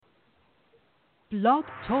Blog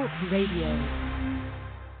Talk Radio.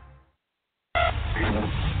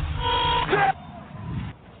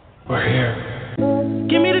 We're here.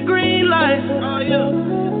 Give me the green light,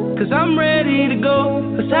 cause I'm ready to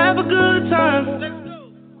go. Let's have a good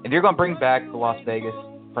time. If you're going to bring back the Las Vegas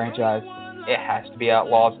franchise, it has to be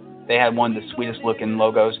Outlaws. They had one of the sweetest looking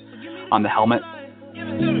logos on the helmet.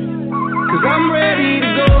 Cause I'm ready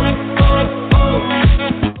to go.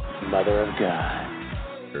 Mother of God.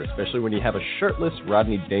 Especially when you have a shirtless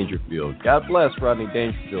Rodney Dangerfield. God bless Rodney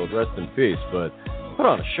Dangerfield, rest in peace, but put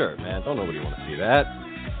on a shirt, man. Don't nobody want to see that.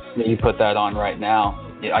 You put that on right now,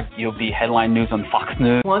 you'll be headline news on Fox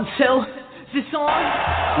News. 1, 2, is this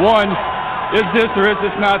on? 1, is this or is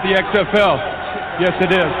this not the XFL? Yes,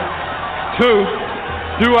 it is. 2,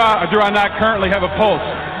 do I not currently have a pulse?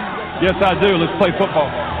 Yes, I do. Let's play football.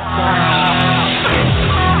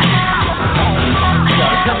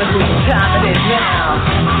 Coming through the time it is now.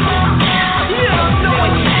 You don't know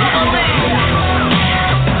what you're doing.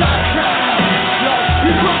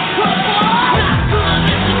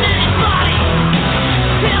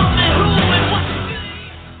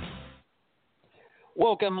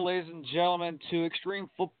 Welcome, ladies and gentlemen, to Extreme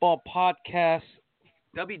Football Podcast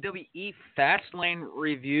WWE Fastlane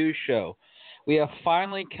Review Show. We have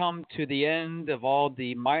finally come to the end of all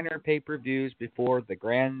the minor pay-per-views before the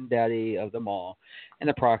granddaddy of them all in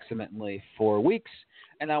approximately 4 weeks.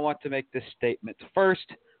 And I want to make this statement first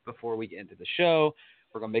before we get into the show.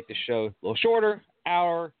 We're going to make the show a little shorter,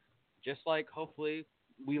 hour, just like hopefully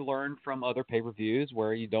we learned from other pay-per-views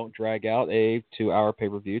where you don't drag out a 2-hour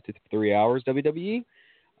pay-per-view to 3 hours WWE.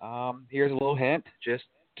 Here's a little hint, just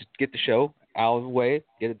to get the show out of the way,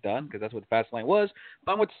 get it done, because that's what the Fastlane was.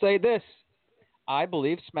 But I'm going to say this. I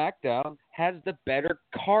believe Smackdown has the better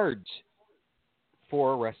cards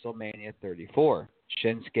for WrestleMania 34.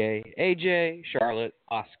 Shinsuke, AJ, Charlotte,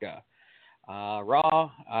 Asuka. Raw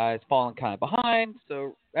is falling kind of behind,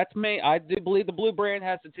 so that's me. I do believe the Blue Brand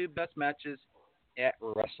has the two best matches at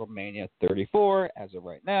WrestleMania 34 as of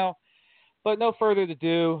right now. But no further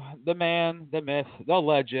ado, the man, the myth, the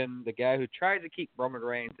legend, the guy who tried to keep Roman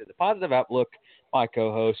Reigns in the positive outlook, my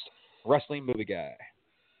co-host, Wrestling Movie Guy.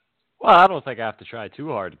 Well, I don't think I have to try too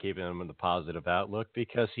hard to keep him in the positive outlook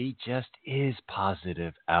because he just is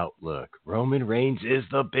positive outlook. Roman Reigns is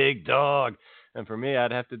the big dog. And for me, I'd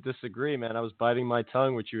have to disagree, man. I was biting my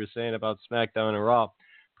tongue what you were saying about SmackDown and Raw.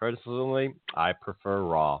 Personally, I prefer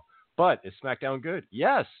Raw. But is SmackDown good?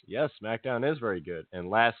 Yes, SmackDown is very good. And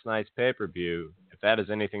last night's pay-per-view, if that is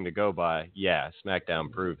anything to go by, yeah, SmackDown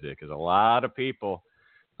proved it. Because a lot of people,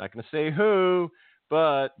 not going to say who,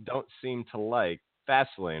 but don't seem to like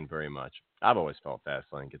Fastlane very much. I've always felt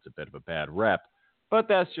Fastlane gets a bit of a bad rep, but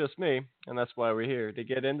that's just me, and that's why we're here to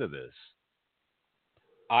get into this.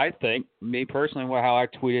 I think, me personally, how I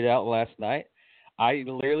tweeted out last night, I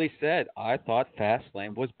literally said I thought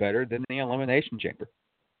Fastlane was better than the Elimination Chamber.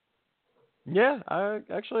 Yeah, I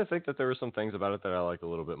think that there were some things about it that I liked a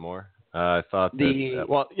little bit more. I thought that,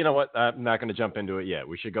 well, you know what? I'm not going to jump into it yet.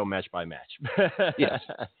 We should go match by match. Yes.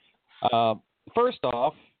 First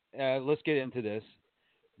off, let's get into this.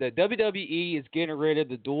 The WWE is getting rid of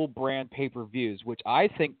the dual brand pay-per-views, which I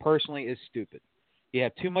think personally is stupid. You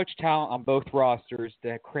have too much talent on both rosters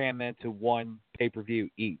to cram into one pay-per-view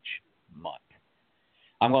each month.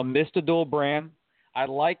 I'm going to miss the dual brand. I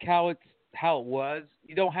like how it was.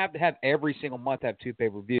 You don't have to have every single month have two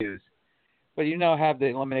pay-per-views. But have the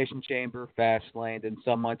Elimination Chamber, Fastlane, and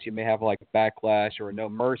some months you may have like Backlash or No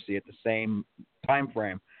Mercy at the same time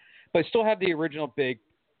frame. But still have the original Big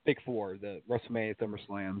Four, the WrestleMania,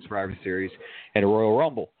 SummerSlam, Survivor Series, and the Royal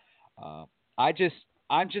Rumble. I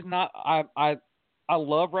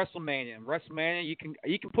love WrestleMania. And WrestleMania, you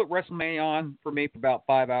can put WrestleMania on for me for about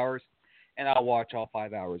 5 hours, and I'll watch all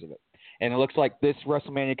 5 hours of it. And it looks like this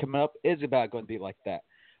WrestleMania coming up is about going to be like that.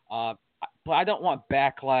 But I don't want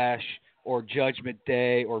Backlash or Judgment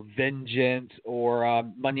Day or Vengeance or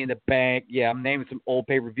Money in the Bank. Yeah, I'm naming some old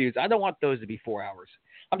pay-per-views. I don't want those to be 4 hours.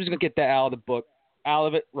 I'm just going to get that out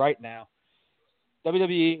of it right now.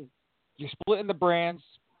 WWE, you're splitting the brands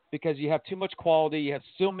because you have too much quality. You have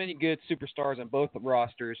so many good superstars on both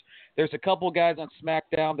rosters. There's a couple guys on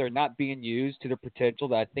SmackDown that are not being used to their potential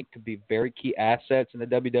that I think could be very key assets in the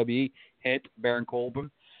WWE. Hint, Baron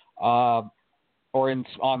Corbin. On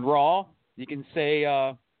Raw, you can say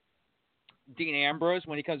Dean Ambrose,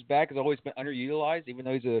 when he comes back, has always been underutilized, even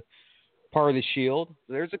though he's a part of the Shield.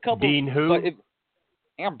 There's a couple. Dean who?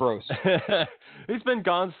 Ambrose. He's been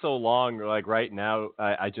gone so long. Like right now,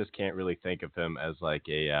 I just can't really think of him as like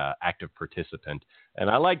a active participant. And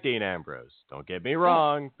I like Dean Ambrose. Don't get me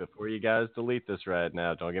wrong. Before you guys delete this right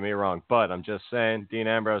now, don't get me wrong. But I'm just saying, Dean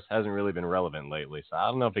Ambrose hasn't really been relevant lately. So I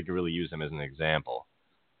don't know if I could really use him as an example.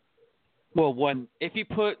 Well,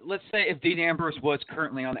 let's say if Dean Ambrose was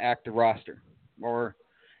currently on the active roster, or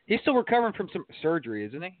he's still recovering from some surgery,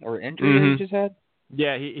 isn't he? Or injury that he just had?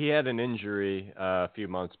 Yeah, he had an injury a few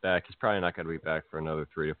months back. He's probably not going to be back for another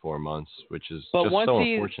 3 to 4 months, which is just so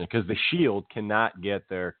unfortunate because the Shield cannot get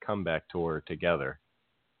their comeback tour together.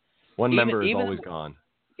 One member is always gone.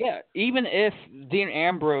 Yeah, even if Dean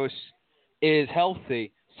Ambrose is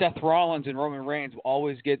healthy, Seth Rollins and Roman Reigns will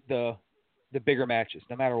always get the bigger matches,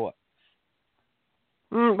 no matter what.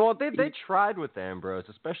 Well, they tried with Ambrose,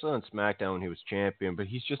 especially on Smackdown when he was champion, but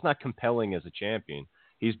he's just not compelling as a champion.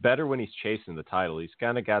 He's better when he's chasing the title. He's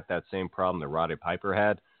kind of got that same problem that Roddy Piper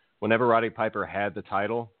had. Whenever Roddy Piper had the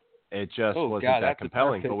title, it just wasn't that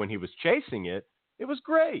compelling. But when he was chasing it, it was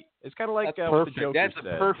great. It's kind of like what the Joker said. That's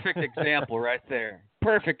a perfect example right there.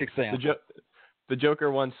 Perfect example. The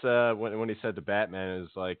Joker once, when he said to Batman, is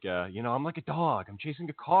like, I'm like a dog. I'm chasing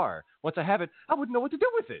a car. Once I have it, I wouldn't know what to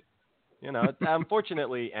do with it.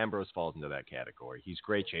 Unfortunately, Ambrose falls into that category. He's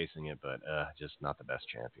great chasing it, but just not the best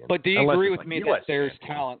champion. But do you agree with me that there's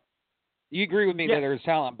talent? You agree with me that there's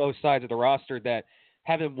talent on both sides of the roster, that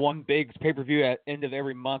having one big pay-per-view at end of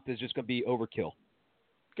every month is just going to be overkill?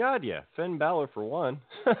 God, yeah. Finn Balor, for one.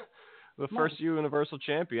 The first Universal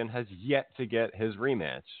Champion has yet to get his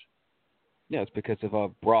rematch. Yeah, it's because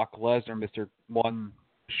of Brock Lesnar, Mr.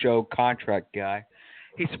 One-Show Contract guy.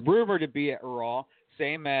 He's rumored to be at Raw,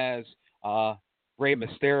 same as Rey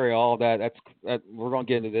Mysterio. All that we're going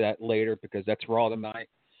to get into that later because that's Raw tonight.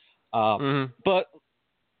 But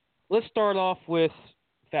let's start off with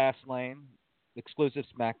Fastlane, exclusive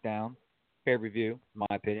Smackdown pay-per-view. In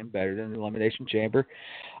my opinion, better than the Elimination Chamber.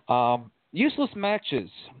 Useless matches.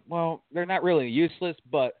 Well, they're not really useless,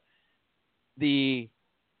 but the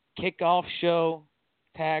kickoff show,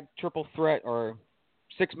 tag, triple threat, or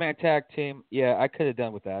 6-man tag team. Yeah, I could have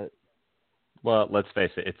done without it. Well, let's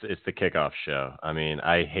face it, it's the kickoff show. I mean,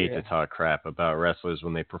 I hate to talk crap about wrestlers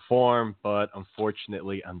when they perform, but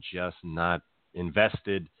unfortunately, I'm just not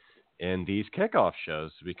invested in these kickoff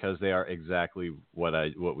shows because they are exactly what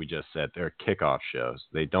we just said. They're kickoff shows.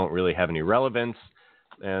 They don't really have any relevance,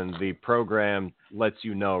 and the program lets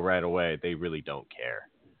you know right away they really don't care,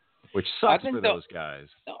 which sucks for those guys.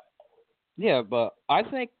 Yeah, but I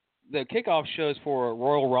think the kickoff shows for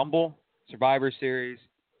Royal Rumble, Survivor Series,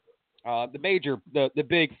 the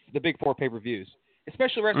big 4 pay-per-views,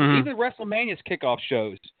 especially even WrestleMania's kickoff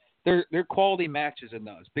shows, they're quality matches in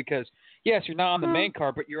those because yes, you're not on the main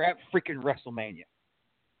card, but you're at freaking WrestleMania.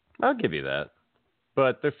 I'll give you that,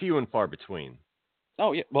 but they're few and far between.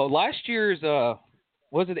 Oh yeah, well last year's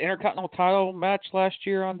was it the Intercontinental title match last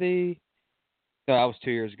year on the? No, that was 2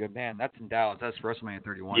 years ago. Man, that's in Dallas. That's WrestleMania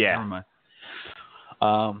 31. Yeah. Never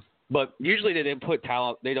mind. But usually they don't put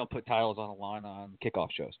titles on the line on kickoff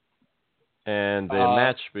shows. And the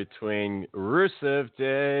match between Rusev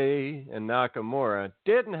Day and Nakamura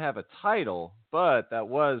didn't have a title, but that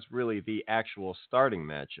was really the actual starting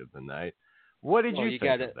match of the night. What did you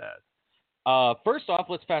think of that? First off,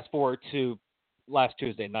 let's fast forward to last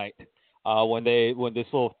Tuesday night when this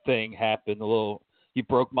little thing happened. You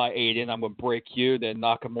broke my 8 in, I'm gonna break you. Then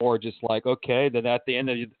Nakamura just like, okay. Then at the end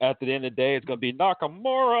of the day, it's gonna be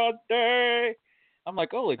Nakamura Day. I'm like,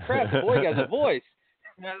 holy crap, the boy got a voice.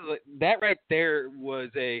 That right there was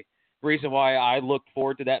a reason why I looked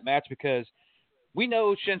forward to that match because we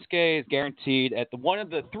know Shinsuke is guaranteed at one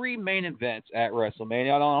of the 3 main events at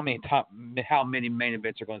WrestleMania. I don't know how many main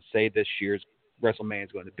events are going to say this year's WrestleMania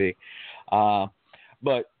is going to be,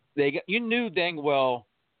 but you knew dang well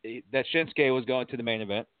that Shinsuke was going to the main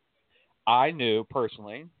event. I knew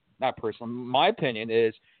my opinion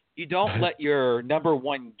is you don't let your number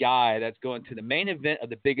one guy that's going to the main event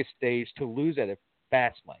of the biggest stage to lose at a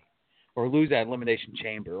Fastlane, or lose at Elimination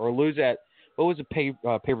Chamber, or lose at what was the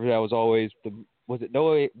pay-per-view that was always was it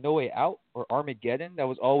No Way Out or Armageddon that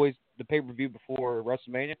was always the pay-per-view before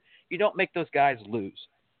WrestleMania? You don't make those guys lose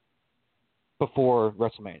before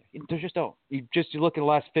WrestleMania. You just don't. You look at the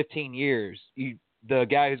last 15 years. The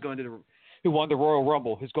guy who won the Royal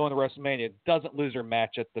Rumble, who's going to WrestleMania, doesn't lose their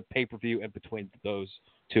match at the pay-per-view in between those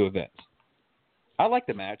 2 events. I like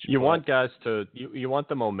the match. You want guys you want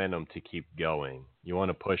the momentum to keep going. You want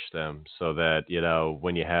to push them so that,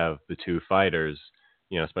 when you have the 2 fighters,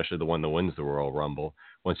 especially the one that wins the Royal Rumble,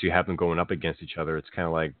 once you have them going up against each other, it's kind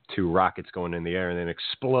of like 2 rockets going in the air and then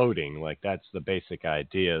exploding. Like that's the basic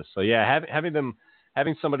idea. So yeah, having them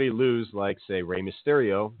having somebody lose, like, say, Rey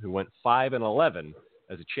Mysterio, who went 5-11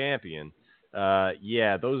 as a champion, that's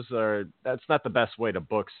not the best way to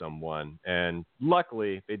book someone. And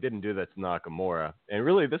luckily, they didn't do that to Nakamura. And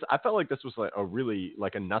really, I felt like this was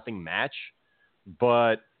like a nothing match,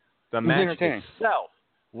 but the match itself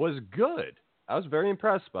was good. I was very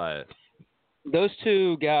impressed by it. Those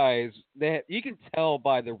two guys, you can tell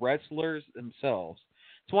by the wrestlers themselves.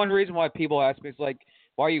 It's one reason why people ask me, it's like,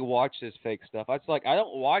 why you watch this fake stuff? It's like, I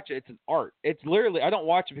don't watch it. It's an art. It's literally, I don't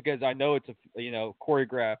watch it because I know it's a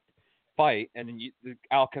choreographed fight, and then the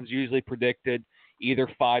outcome's usually predicted either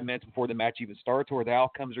 5 minutes before the match even starts, or the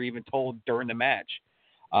outcomes are even told during the match,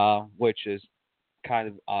 which is kind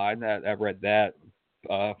of odd. I read that.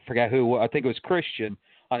 Forgot who. I think it was Christian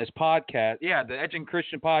on his podcast. Yeah, the Edge and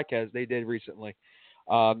Christian podcast they did recently.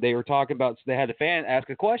 They were talking about, they had a fan ask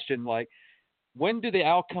a question like, when do the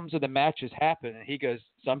outcomes of the matches happen? And he goes,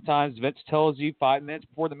 sometimes Vince tells you 5 minutes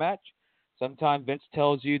before the match. Sometimes Vince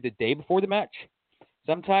tells you the day before the match.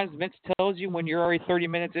 Sometimes Vince tells you when you're already 30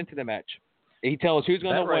 minutes into the match. He tells who's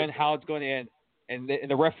going to win, how it's going to end, and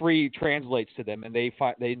the referee translates to them, and they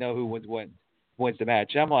know who wins the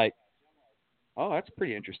match. And I'm like, oh, that's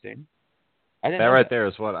pretty interesting. That right there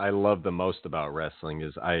is what I love the most about wrestling.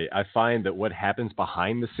 Is I find that what happens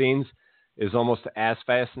behind the scenes is almost as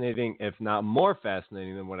fascinating, if not more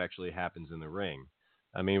fascinating, than what actually happens in the ring.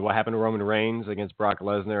 I mean, what happened to Roman Reigns against Brock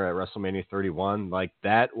Lesnar at WrestleMania 31, like,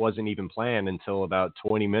 that wasn't even planned until about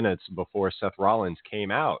 20 minutes before Seth Rollins came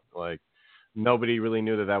out. Like, nobody really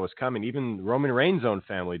knew that was coming. Even Roman Reigns' own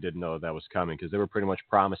family didn't know that was coming because they were pretty much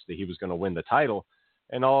promised that he was going to win the title.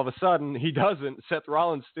 And all of a sudden, he doesn't. Seth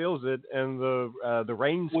Rollins steals it, and the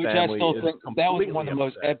Reigns family is completely that was one of the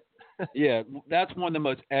most upset. Yeah, that's one of the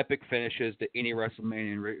most epic finishes to any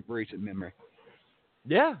WrestleMania in recent memory.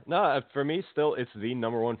 Yeah, no, for me, still, it's the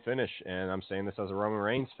number one finish, and I'm saying this as a Roman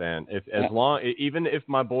Reigns fan. Even if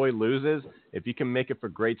my boy loses, if you can make it for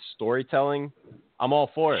great storytelling, I'm all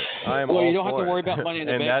for it. I am all for it. Well, you don't have to worry about Money in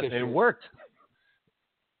the Bank this year. And it worked.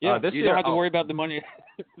 Yeah, you don't have to worry about the money.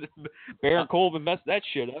 Baron Corbin messed that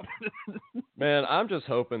shit up. Man, I'm just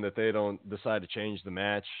hoping that they don't decide to change the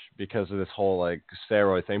match because of this whole, like,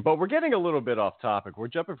 steroid thing. But we're getting a little bit off topic. We're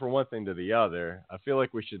jumping from one thing to the other. I feel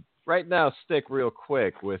like we should right now stick real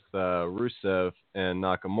quick with Rusev and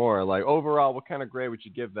Nakamura. Like, overall, what kind of grade would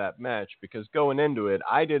you give that match? Because going into it,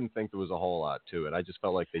 I didn't think there was a whole lot to it. I just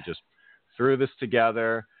felt like they just threw this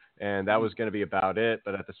together, and that was going to be about it.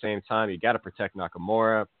 But at the same time, you got to protect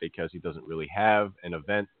Nakamura because he doesn't really have an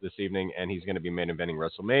event this evening, and he's going to be main eventing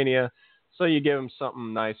WrestleMania. So you give him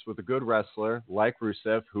something nice with a good wrestler like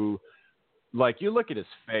Rusev, who, like, you look at his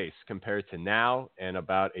face compared to now and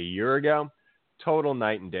about a year ago, total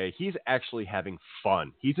night and day. He's actually having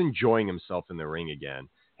fun. He's enjoying himself in the ring again.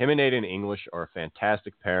 Him and Aiden English are a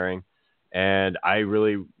fantastic pairing. And I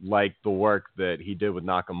really like the work that he did with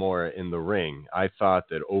Nakamura in the ring. I thought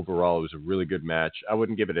that overall it was a really good match. I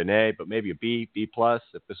wouldn't give it an A, but maybe a B, B+.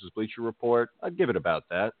 If this was Bleacher Report, I'd give it about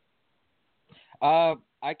that.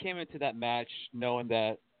 I came into that match knowing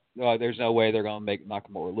that there's no way they're going to make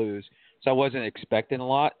Nakamura lose. So I wasn't expecting a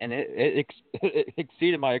lot, and it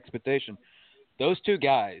exceeded my expectation. Those two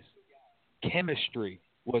guys, chemistry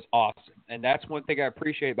was awesome. And that's one thing I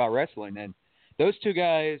appreciate about wrestling. And those two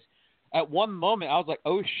guys, at one moment, I was like,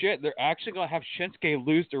 oh, shit, they're actually going to have Shinsuke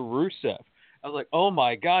lose to Rusev. I was like, oh,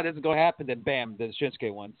 my God, this is going to happen. Then, bam, then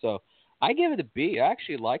Shinsuke won. So I give it a B. I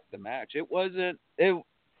actually liked the match.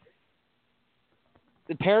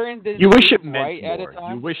 The pairing didn't You wish it right meant at more. a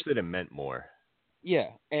time. You wish that it meant more. Yeah,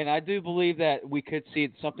 and I do believe that we could see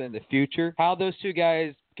something in the future. How those two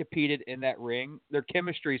guys competed in that ring, their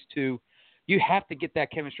chemistry's too. You have to get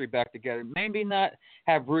that chemistry back together. Maybe not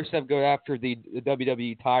have Rusev go after the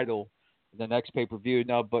WWE title the next pay-per-view,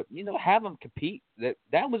 no, but, have them compete.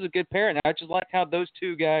 That was a good pair, and I just like how those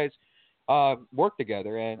two guys work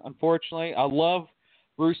together. And unfortunately, I love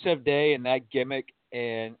Rusev Day and that gimmick,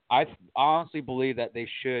 and I honestly believe that they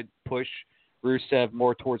should push Rusev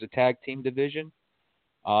more towards a tag team division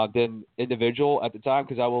than individual at the time,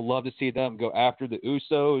 because I would love to see them go after the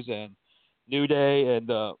Usos and New Day and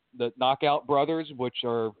the Knockout Brothers, which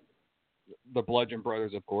are the Bludgeon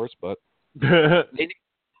Brothers, of course, but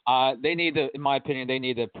they need to, in my opinion, they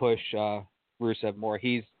need to push Rusev more.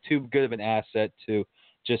 He's too good of an asset to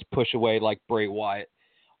just push away like Bray Wyatt.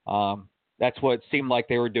 That's what it seemed like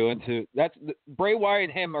they were doing. Bray Wyatt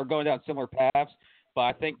and him are going down similar paths, But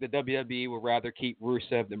I think the WWE would rather keep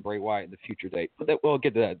Rusev than Bray Wyatt in the future date. But we'll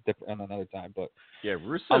get to that on another time. But yeah,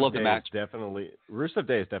 I love the match. Rusev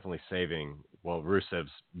Day is definitely saving. Well,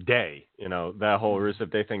 Rusev's Day. That whole Rusev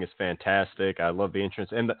Day thing is fantastic. I love the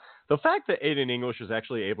entrance and the fact that Aiden English was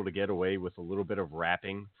actually able to get away with a little bit of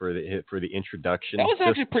rapping for the introduction. That was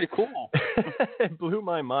actually pretty cool. It blew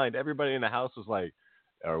my mind. Everybody in the house was like,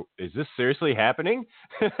 "Oh, is this seriously happening?"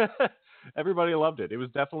 Everybody loved it. It was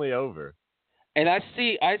definitely over. And I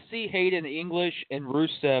see Hayden English and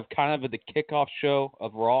Rusev kind of at the kickoff show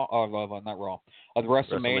of Raw, or not Raw, of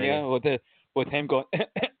WrestleMania. With him going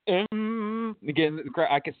again.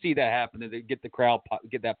 I can see that happening to get the crowd,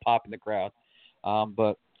 get that pop in the crowd.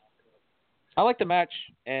 But I like the match,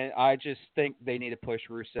 and I just think they need to push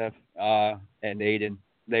Rusev and Hayden.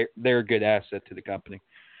 They're a good asset to the company.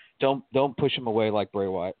 Don't push them away like Bray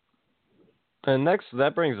Wyatt. And next,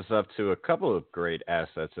 that brings us up to a couple of great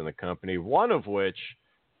assets in the company, one of which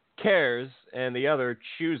cares and the other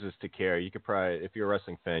chooses to care. You could probably, if you're a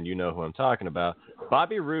wrestling fan, you know who I'm talking about.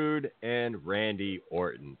 Bobby Roode and Randy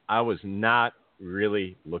Orton. I was not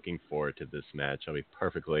really looking forward to this match. I'll be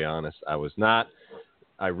perfectly honest. I was not.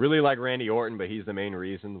 I really like Randy Orton, but he's the main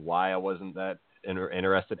reason why I wasn't that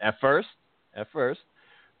interested at first.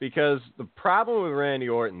 Because the problem with Randy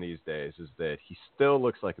Orton these days is that he still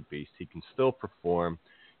looks like a beast. He can still perform.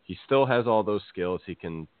 He still has all those skills. He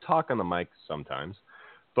can talk on the mic sometimes.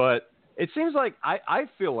 But it seems like I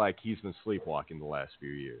feel like he's been sleepwalking the last few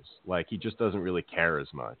years. Like he just doesn't really care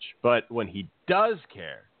as much. But when he does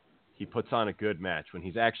care, he puts on a good match. When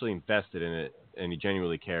he's actually invested in it and he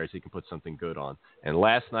genuinely cares, he can put something good on. And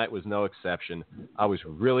last night was no exception. I was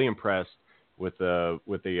really impressed with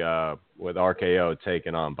RKO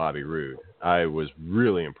taking on Bobby Roode. I was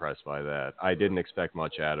really impressed by that. I didn't expect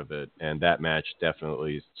much out of it, and that match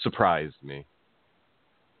definitely surprised me.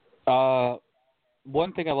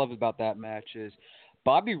 One thing I love about that match is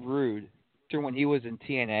Bobby Roode, when he was in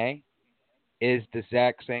TNA, is the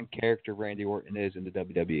exact same character Randy Orton is in the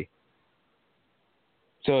WWE.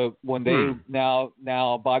 So when they now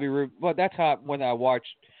Bobby Roode, well, that's how when I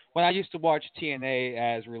used to watch TNA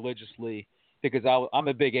as religiously. Because I'm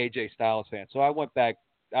a big AJ Styles fan. So I went back.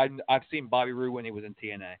 I've seen Bobby Roode when he was in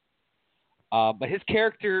TNA. But his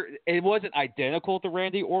character, it wasn't identical to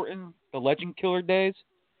Randy Orton, the Legend Killer days.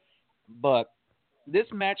 But this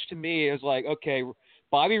match to me is like, okay,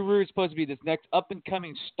 Bobby Roode's supposed to be this next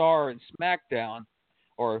up-and-coming star in Smackdown,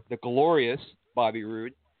 or the glorious Bobby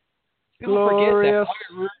Roode. People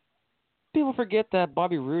forget that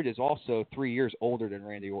Bobby Roode is also 3 years older than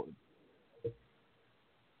Randy Orton.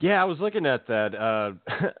 Yeah, I was looking at that.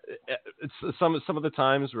 It's some of the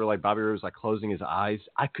times where like Bobby Roode was like closing his eyes,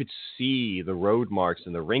 I could see the road marks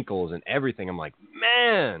and the wrinkles and everything. I'm like,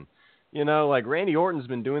 man, like Randy Orton's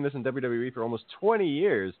been doing this in WWE for almost 20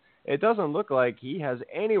 years. It doesn't look like he has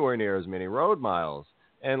anywhere near as many road miles.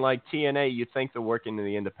 And like TNA, you think they're working in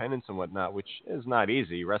the independents and whatnot, which is not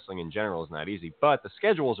easy. Wrestling in general is not easy, but the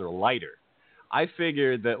schedules are lighter. I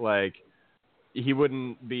figured that like he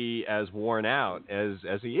wouldn't be as worn out as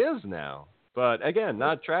he is now. But again,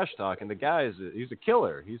 not trash talking. The guy he's a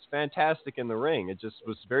killer. He's fantastic in the ring. It just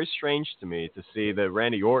was very strange to me to see that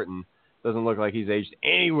Randy Orton doesn't look like he's aged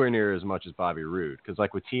anywhere near as much as Bobby Roode. Because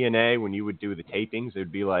like with TNA, when you would do the tapings, it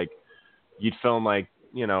would be like you'd film like,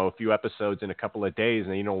 a few episodes in a couple of days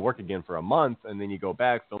and then you don't work again for a month. And then you go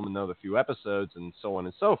back, film another few episodes and so on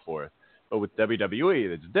and so forth. But with WWE,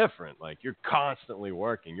 it's different. Like, you're constantly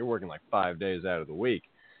working. You're working like 5 days out of the week.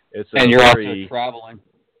 And you're also traveling.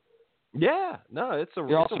 Yeah. No,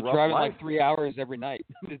 you're also a rough driving life. like 3 hours every night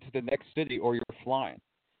to the next city, or you're flying.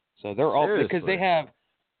 So they're all because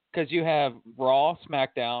you have Raw,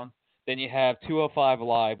 SmackDown, then you have 205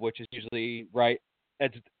 Live, which is usually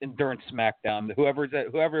during SmackDown.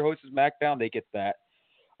 Whoever hosts SmackDown, they get that.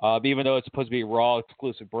 Even though it's supposed to be a Raw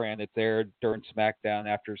exclusive brand, it's there during SmackDown,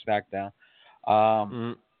 after SmackDown.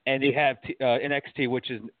 And you have NXT,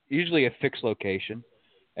 which is usually a fixed location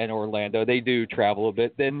in Orlando. They do travel a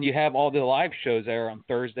bit. Then you have all the live shows there on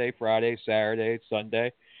Thursday, Friday, Saturday,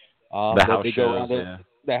 Sunday. The house shows,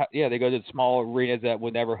 they go to the small arenas that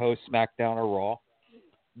would never host SmackDown or Raw.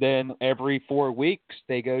 Then every 4 weeks,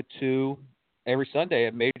 they go to every Sunday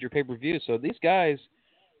a major pay-per-view. So these guys,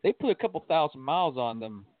 they put a couple thousand miles on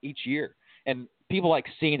them each year. And people like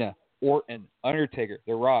Cena, Orton, Undertaker,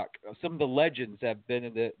 The Rock, some of the legends that have been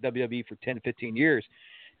in the WWE for 10 to 15 years,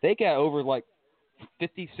 they got over like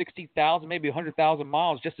 50, 60,000, maybe 100,000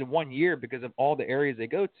 miles just in 1 year because of all the areas they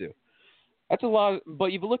go to. That's a lot. But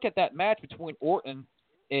if you look at that match between Orton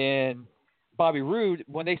and Bobby Roode,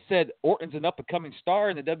 when they said Orton's an up-and-coming star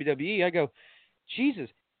in the WWE, I go, Jesus,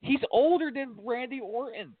 He's older than Randy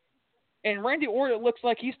Orton. And Randy Orton looks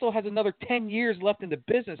like he still has another 10 years left in the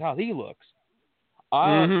business, how he looks.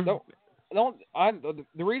 The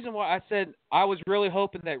reason why I said I was really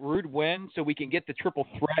hoping that Rude wins so we can get the triple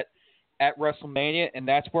threat at WrestleMania, and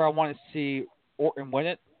that's where I want to see Orton win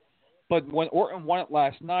it. But when Orton won it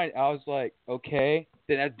last night, I was like, okay.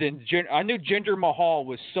 Then I knew Jinder Mahal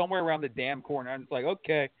was somewhere around the damn corner. I was like,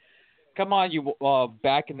 okay, come on, you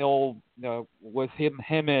back in the old with him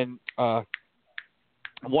and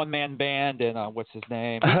one-man band and what's his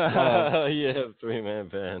name? Yeah, three-man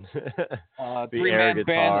band. The air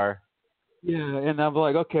guitar. Band. Yeah, and I'm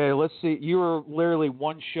like, okay, let's see. You were literally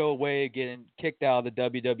one show away getting kicked out of the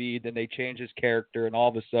WWE. Then they changed his character, and all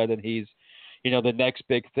of a sudden he's, the next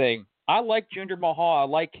big thing. I like Jinder Mahal. I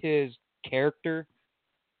like his character,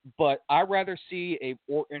 but I'd rather see a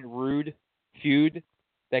Orton-Rude feud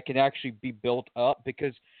that can actually be built up,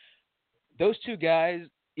 because those two guys,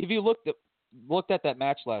 if you looked at that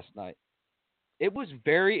match last night, it was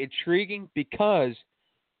very intriguing because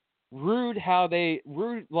Rude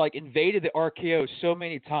invaded the RKO so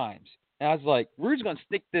many times. And I was like, Rude's going to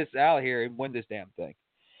stick this out here and win this damn thing.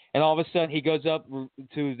 And all of a sudden he goes up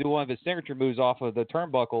to do one of his signature moves off of the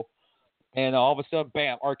turnbuckle, and all of a sudden,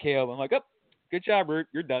 bam, RKO. I'm like, oh, good job, Rude.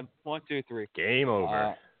 You're done. 1, 2, 3. Game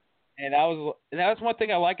over. And that's one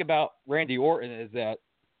thing I like about Randy Orton is that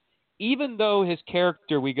even though his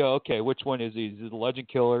character, we go, okay, which one is he? Is he the Legend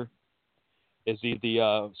Killer? Is he the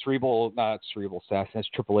not cerebral assassin? That's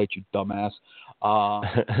Triple H, you dumbass.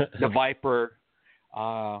 The Viper.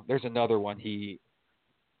 There's another one he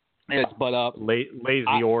is, but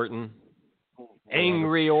lazy Orton,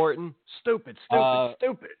 angry Orton, stupid.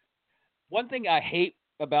 One thing I hate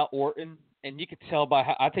about Orton, and you can tell by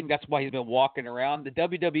how, I think that's why he's been walking around. The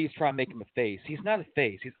WWE is trying to make him a face. He's not a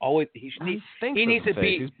face. He's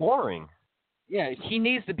boring. Yeah, he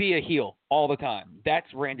needs to be a heel all the time. That's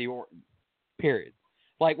Randy Orton. Period.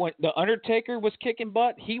 Like when The Undertaker was kicking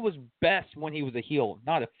butt, he was best when he was a heel,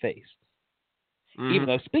 not a face. Mm-hmm. Even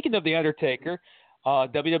though, speaking of The Undertaker,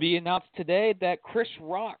 WWE announced today that Chris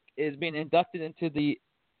Rock is being inducted into the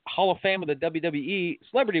Hall of Fame of the WWE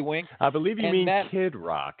Celebrity Wing. I believe you mean Kid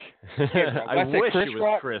Rock. I wish it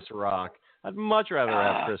was Chris Rock. I'd much rather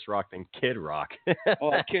have Chris Rock than Kid Rock.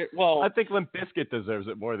 I think Limp Bizkit deserves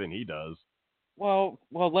it more than he does. Well,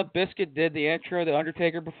 Limp Bizkit did the intro to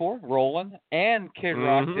Undertaker before, Rollin', and Kid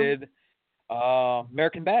Rock did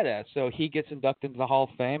American Badass. So he gets inducted into the Hall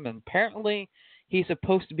of Fame, and apparently he's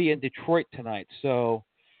supposed to be in Detroit tonight. So,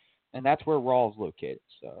 and that's where Raw is located.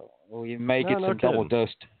 So we may get some double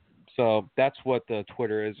dust. So that's what the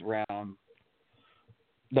Twitter is around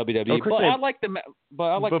WWE. I like the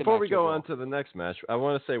before we go on to the next match, I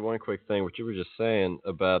want to say one quick thing, what you were just saying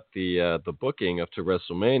about the booking up to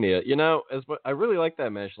WrestleMania. I really liked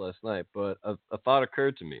that match last night, but a thought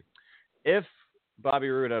occurred to me. If Bobby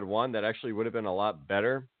Roode had won, that actually would have been a lot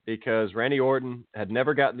better, because Randy Orton had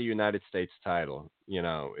never gotten the United States title.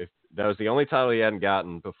 If that was the only title he hadn't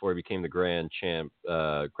gotten before he became the Grand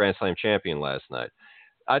Slam champion last night.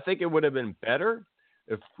 I think it would have been better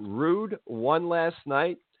if Rude won last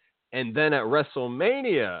night, and then at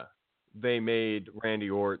WrestleMania they made Randy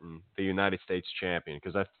Orton the United States champion,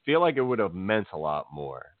 because I feel like it would have meant a lot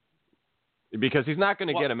more. Because he's not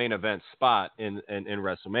going to get a main event spot in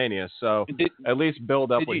WrestleMania, so at least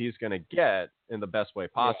build up what he's going to get in the best way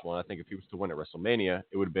possible. Yeah. And I think if he was to win at WrestleMania,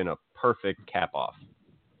 it would have been a perfect cap-off.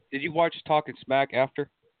 Did you watch Talking Smack after?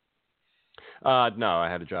 No, I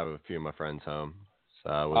had to drive a few of my friends home, so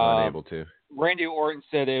I was unable to. Randy Orton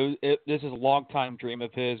said this is a long-time dream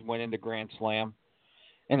of his, winning the Grand Slam.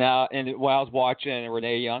 And while I was watching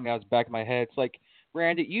Renee Young, I was back in my head, it's like,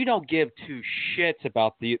 Randy, you don't give two shits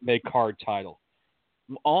about the mid-card title.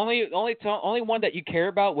 Only one that you care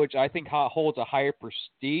about, which I think holds a higher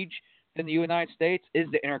prestige than the United States, is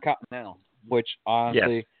the Intercontinental, which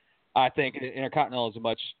honestly, I think the Intercontinental is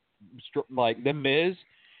much like the Miz.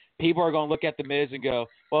 People are going to look at the Miz and go,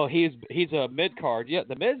 well, he's a mid-card. Yeah,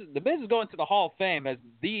 the Miz is going to the Hall of Fame as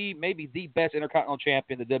maybe the best Intercontinental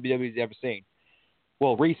champion the WWE's ever seen.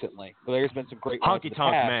 Well, recently, but there's been some great Honky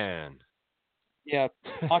Tonk Man. Yeah,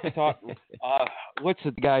 Honky Tonk. What's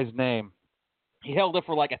the guy's name? He held it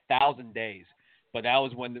for like 1,000 days, but that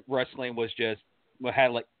was when wrestling was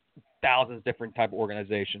had like thousands of different type of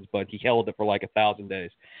organizations. But he held it for like 1,000 days.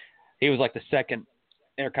 He was like the second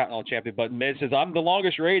Intercontinental champion. But Miz says, "I'm the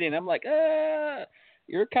longest rating." I'm like,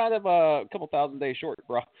 you're kind of a couple thousand days short,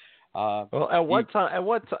 bro. Well, at one time, it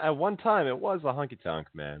was a Honky Tonk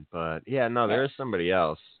Man, but there is somebody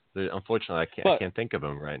else. Unfortunately, I can't think of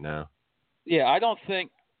him right now. Yeah, I don't think,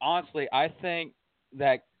 honestly, I think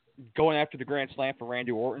that going after the Grand Slam for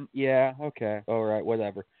Randy Orton. Yeah, okay, all right,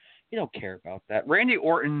 whatever. You don't care about that. Randy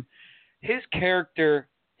Orton, his character,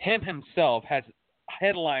 himself, has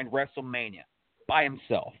headlined WrestleMania by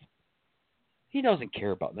himself. He doesn't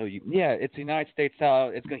care about no. Yeah, it's the United States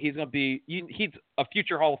style. He's gonna be. He's a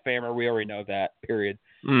future Hall of Famer. We already know that. Period.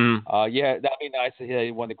 Yeah, that'd be nice that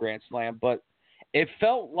he won the Grand Slam, but it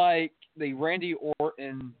felt like the Randy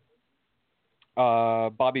Orton,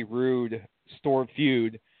 Bobby Roode stored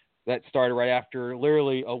feud that started right after,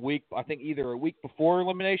 literally a week. I think either a week before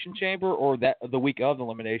Elimination Chamber or the week of the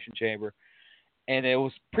Elimination Chamber, and it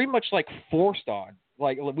was pretty much like forced on.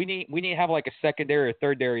 Like we need to have like a secondary or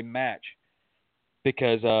thirdary match.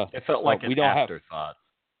 Because it felt like an afterthought.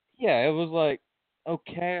 Yeah, it was like,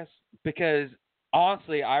 okay, because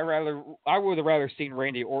honestly, I would have rather seen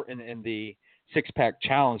Randy Orton in the six-pack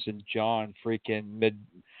challenge than John freaking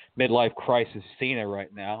midlife crisis Cena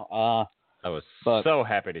right now. I was so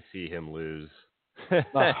happy to see him lose.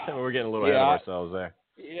 We're getting a little ahead of ourselves there.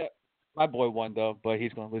 Yeah, my boy won though, but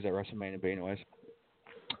he's going to lose at WrestleMania. But anyways,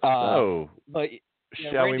 but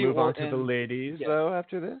shall we move on to the ladies though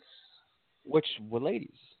after this? Which were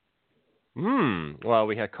ladies? Well,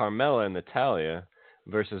 we had Carmella and Natalya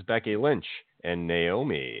versus Becky Lynch and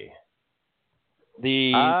Naomi.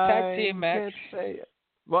 The tag team match.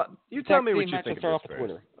 Well, you tell me what you think of this first.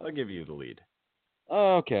 Twitter. I'll give you the lead.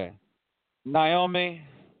 Okay. Naomi,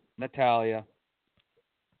 Natalya.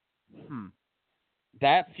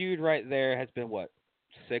 That feud right there has been,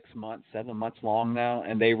 6 months, 7 months long now,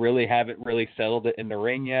 and they really haven't really settled it in the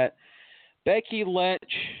ring yet. Becky Lynch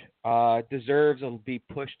deserves to be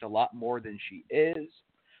pushed a lot more than she is.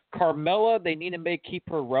 Carmella, they need to keep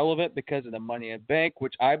her relevant because of the Money in the Bank,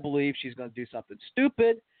 which I believe she's going to do something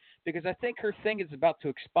stupid because I think her thing is about to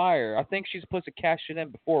expire. I think she's supposed to cash it in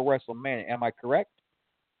before WrestleMania. Am I correct?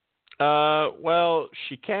 Well,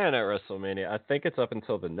 she can at WrestleMania. I think it's up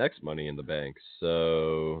until the next Money in the Bank.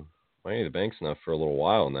 So Money in the Bank's not for a little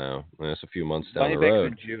while now. It's a few months down the road. Money in the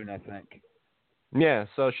Bank's in June, I think. Yeah,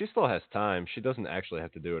 so she still has time. She doesn't actually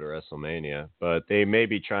have to do it at WrestleMania, but they may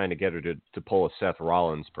be trying to get her to pull a Seth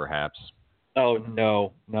Rollins, perhaps. Oh,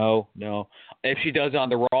 no. If she does it on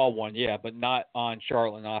the Raw one, yeah, but not on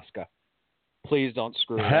Charlotte and Asuka. Please don't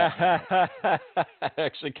screw it up. I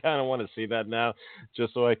actually kind of want to see that now,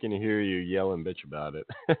 just so I can hear you yell and bitch about it.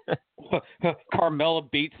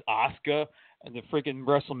 Carmella beats Asuka in the freaking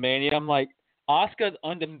WrestleMania. I'm like, Asuka's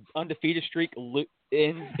undefeated streak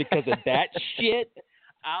ends because of that shit.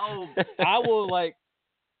 I will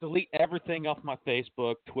delete everything off my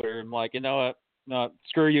Facebook, Twitter. I'm like, you know what? No,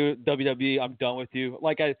 screw you, WWE. I'm done with you.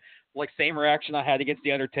 Same reaction I had against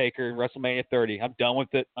The Undertaker in WrestleMania 30. I'm done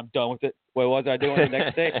with it. What was I doing the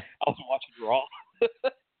next day? I was watching Raw.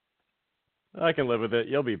 I can live with it.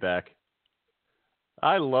 You'll be back.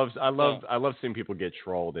 I love seeing people get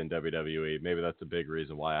trolled in WWE. Maybe that's a big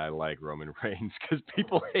reason why I like Roman Reigns, because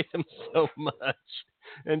people hate him so much,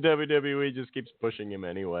 and WWE just keeps pushing him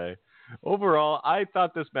anyway. Overall, I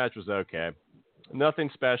thought this match was okay. Nothing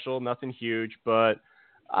special, nothing huge, but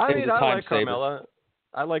I like Carmella.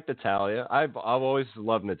 I like Natalya. I've always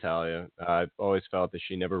loved Natalya. I've always felt that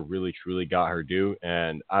she never really truly got her due,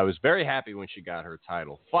 and I was very happy when she got her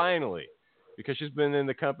title finally, because she's been in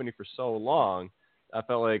the company for so long. I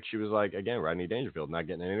felt like she was again, Rodney Dangerfield, not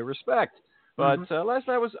getting any respect. But last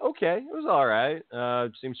night was okay. It was all right.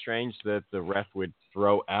 It seemed strange that the ref would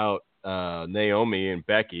throw out Naomi and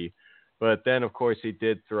Becky. But then, of course, he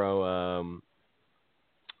did throw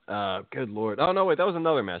good Lord. Oh, no, wait, that was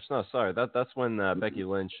another match. No, sorry. That's when Becky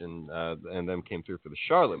Lynch and them came through for the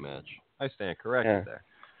Charlotte match. I stand corrected there.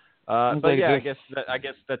 But yeah, I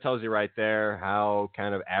guess that tells you right there how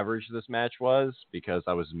kind of average this match was, because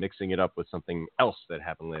I was mixing it up with something else that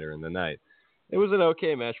happened later in the night. It was an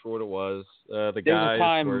okay match for what it was. The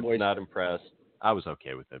guys were not impressed. I was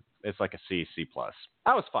okay with it. It's like a C+.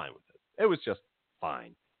 I was fine with it. It was just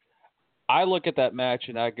fine. I look at that match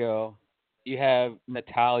and I go, you have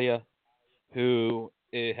Natalya, who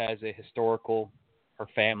has a historical, her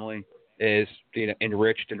family is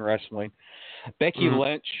enriched in wrestling. Becky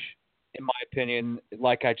Lynch, in my opinion,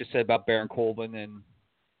 like I just said about Baron Corbin and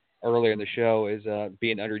earlier in the show, is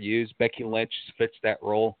being underused. Becky Lynch fits that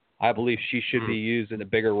role. I believe she should be used in a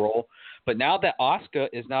bigger role. But now that Asuka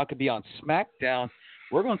is now going to be on SmackDown,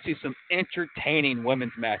 we're going to see some entertaining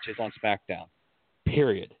women's matches on SmackDown,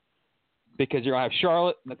 period. Because you're going to have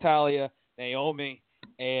Charlotte, Natalya, Naomi,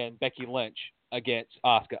 and Becky Lynch against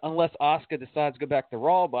Asuka. Unless Asuka decides to go back to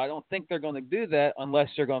Raw, but I don't think they're going to do that unless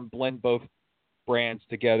they're going to blend both brands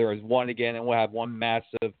together as one again, and we'll have one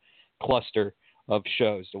massive cluster of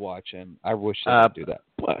shows to watch, and I wish they could do that.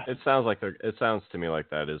 But it sounds to me like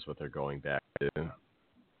that is what they're going back to.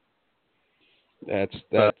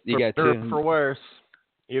 You got two for worse.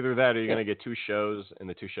 Either that, or you're going to get two shows, and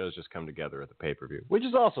the two shows just come together at the pay-per-view, which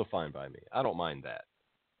is also fine by me. I don't mind that.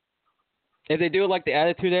 If they do it like the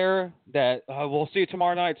Attitude Era, that we'll see you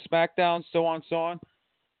tomorrow night, SmackDown, so on, so on.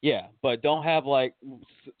 Yeah, but don't have like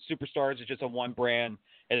superstars that's just on one brand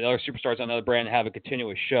and other superstars on another brand and have a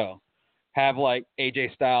continuous show. Have like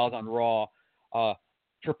AJ Styles on Raw,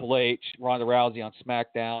 Triple H, Ronda Rousey on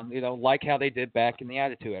SmackDown. Like how they did back in the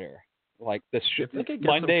Attitude Era. Like this if they could get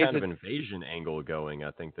Mondays, some kind of invasion angle going,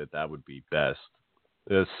 I think that would be best.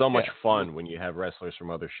 There's so much fun when you have wrestlers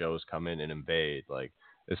from other shows come in and invade, like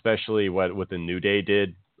especially what the New Day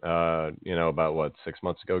did, about 6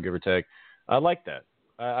 months ago, give or take. I like that.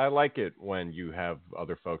 I like it when you have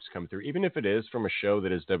other folks come through, even if it is from a show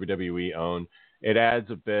that is WWE owned. It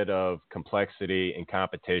adds a bit of complexity and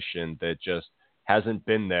competition that just hasn't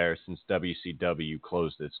been there since WCW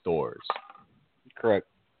closed its doors. Correct.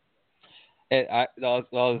 The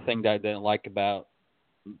other thing that I didn't like about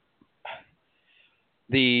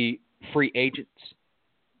the free agents,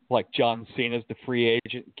 like John Cena's the free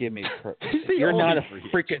agent. Give me you're not a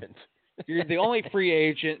freaking. You're the only free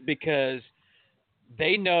agent because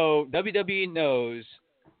they know, WWE knows,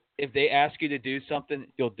 if they ask you to do something,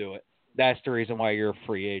 you'll do it. That's the reason why you're a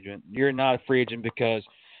free agent. You're not a free agent because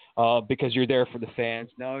you're there for the fans.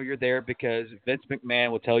 No, you're there because Vince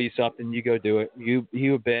McMahon will tell you something, you go do it.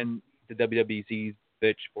 You have been the WWE's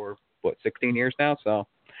bitch for 16 years now, so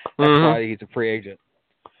that's why he's a free agent.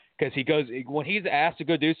 Because when he's asked to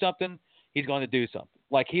go do something, he's going to do something.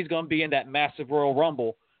 Like he's going to be in that massive Royal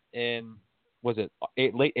Rumble in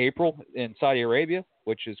late April in Saudi Arabia,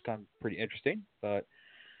 which is kind of pretty interesting. But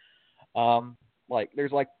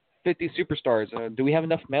there's like 50 superstars. Do we have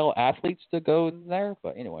enough male athletes to go in there?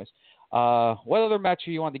 But anyways, what other match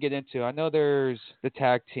do you want to get into? I know there's the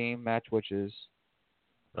tag team match, which is.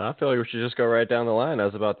 I feel like we should just go right down the line. I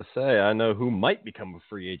was about to say, I know who might become a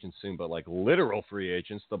free agent soon, but like literal free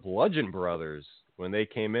agents, the Bludgeon Brothers, when they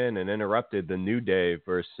came in and interrupted the New Day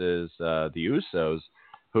versus the Usos,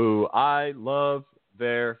 who I love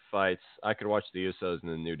their fights. I could watch the Usos and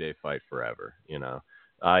the New Day fight forever.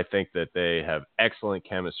 I think that they have excellent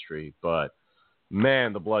chemistry, but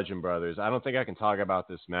man, the Bludgeon Brothers, I don't think I can talk about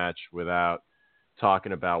this match without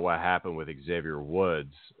talking about what happened with Xavier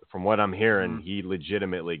Woods. From what I'm hearing, he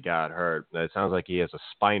legitimately got hurt. It sounds like he has a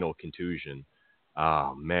spinal contusion.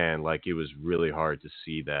 Oh, man, it was really hard to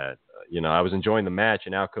see that. I was enjoying the match,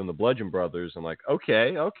 and out come the Bludgeon Brothers. I'm like,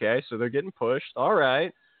 okay, so they're getting pushed. All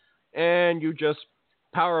right. And you just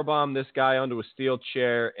powerbomb this guy onto a steel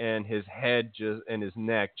chair, and his head and his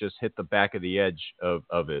neck just hit the back of the edge of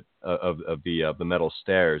the metal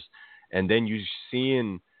stairs. And then you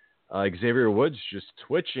seeing Xavier Woods just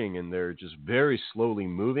twitching, and they're just very slowly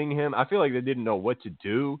moving him. I feel like they didn't know what to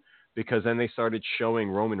do, because then they started showing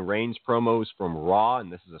Roman Reigns promos from Raw, and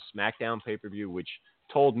this is a SmackDown pay-per-view, which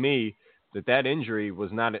told me that injury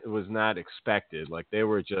was not expected. Like they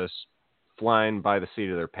were just flying by the seat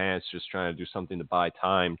of their pants, just trying to do something to buy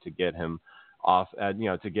time to get him off,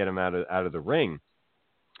 to get him out of the ring.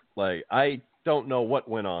 Like I don't know what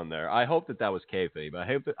went on there. I hope that was kayfabe.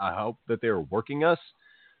 I hope that they were working us.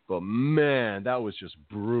 But, man, that was just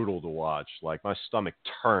brutal to watch. Like, my stomach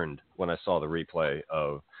turned when I saw the replay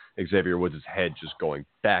of Xavier Woods' head just going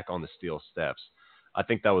back on the steel steps. I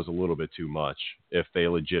think that was a little bit too much if they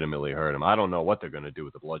legitimately hurt him. I don't know what they're going to do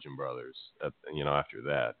with the Bludgeon Brothers, after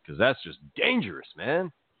that, because that's just dangerous,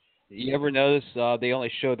 man. You ever notice they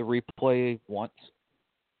only show the replay once?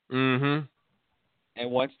 Mm-hmm.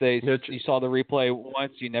 And once you saw the replay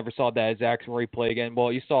once, you never saw that exact replay again.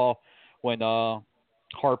 Well, you saw when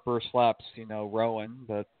Harper slaps, Rowan,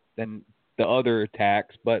 but then the other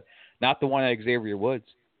attacks, but not the one at Xavier Woods.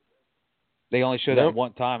 They only showed that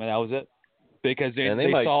one time, and that was it. Because they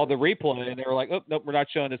saw the replay, and they were like, oh, nope, we're not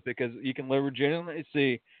showing this, because you can legitimately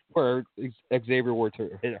see where Xavier Woods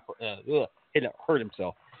hurt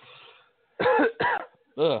himself.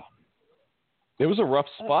 It was a rough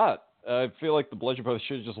spot. I feel like the Bludgeon Brothers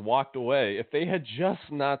should have just walked away. If they had just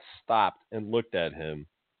not stopped and looked at him,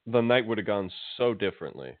 the night would have gone so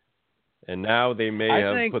differently. And now they may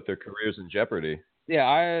have put their careers in jeopardy.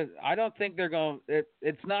 Yeah, I don't think they're going to –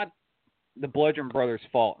 it's not the Bludgeon Brothers'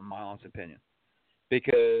 fault, in my honest opinion.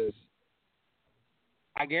 Because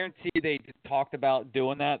I guarantee they talked about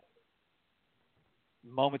doing that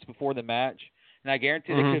moments before the match. And I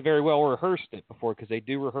guarantee they could very well rehearsed it before, because they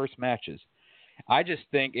do rehearse matches. I just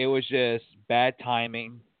think it was just bad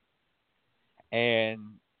timing, and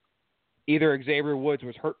either Xavier Woods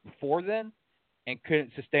was hurt before then, and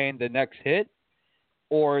couldn't sustain the next hit,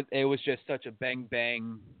 or it was just such a bang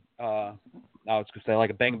bang. I was gonna say like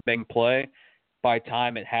a bang bang play. By the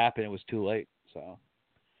time it happened, it was too late. So,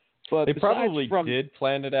 but They probably did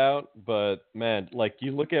plan it out, but man, like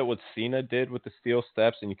you look at what Cena did with the steel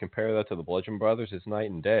steps, and you compare that to the Bludgeon Brothers, it's night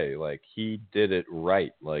and day. Like he did it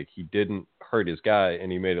right. Like he didn't hurt his guy,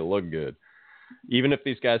 and he made it look good. Even if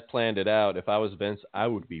these guys planned it out, if I was Vince, I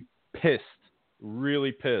would be pissed,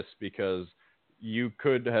 really pissed, because you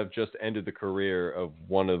could have just ended the career of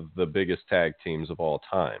one of the biggest tag teams of all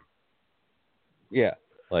time. Yeah,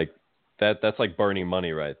 like that's like burning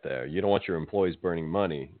money right there. You don't want your employees burning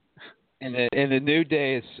money. And the New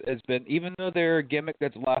Day has been, even though they're a gimmick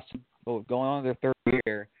that's lasted going on their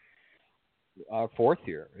fourth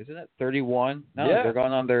year, isn't it? 31? No, yeah. They're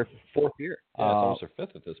going on their fourth year. Yeah, it's almost their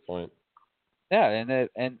fifth at this point. Yeah,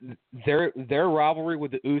 and their rivalry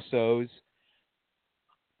with the Usos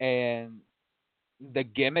and the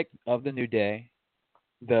gimmick of the New Day,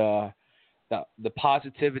 the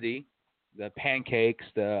positivity, the pancakes,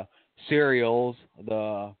 the cereals,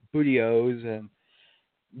 the bootios, and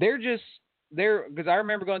they're because I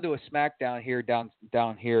remember going to a Smackdown here down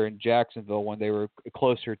here in Jacksonville when they were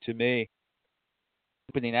closer to me,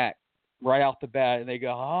 opening act right off the bat, and they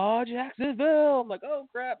go, "Oh, Jacksonville!" I'm like, "Oh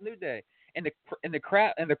crap, New Day!" And the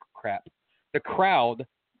crowd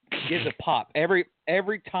gives a pop every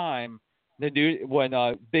time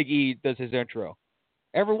when Big E does his intro.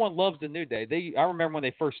 Everyone loves the New Day. I remember when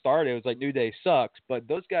they first started, it was like New Day sucks, but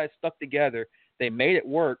those guys stuck together. They made it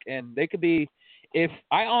work, and they could be. If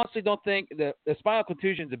I honestly don't think the spinal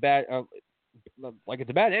contusion is it's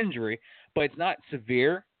a bad injury, but it's not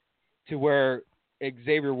severe to where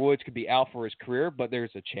Xavier Woods could be out for his career, but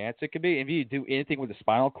there's a chance it could be. If you do anything with the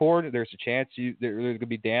spinal cord, there's a chance there could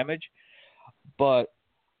be damage. But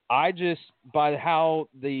I just, by how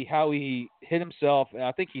he hit himself, and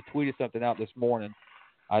I think he tweeted something out this morning.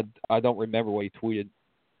 I don't remember what he tweeted,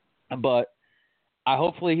 but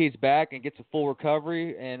hopefully he's back and gets a full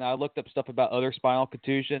recovery. And I looked up stuff about other spinal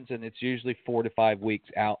contusions, and it's usually 4 to 5 weeks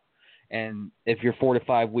out. And if you're 4 to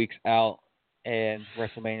 5 weeks out and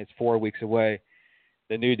WrestleMania is 4 weeks away,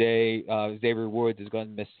 the New Day, Xavier Woods is going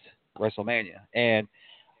to miss WrestleMania. And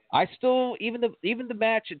I still, even the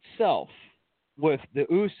match itself, with the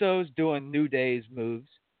Usos doing New Day's moves,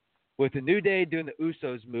 with the New Day doing the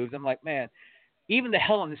Usos moves, I'm like, man, even the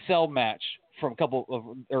Hell in a Cell match from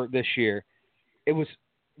this year, it was,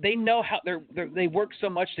 they know how they work so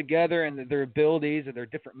much together and their abilities and their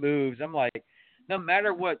different moves. I'm like, no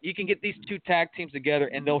matter what, you can get these two tag teams together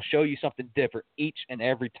and they'll show you something different each and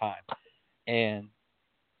every time. And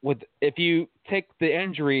if you take the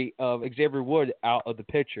injury of Xavier Wood out of the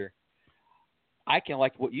picture, I can,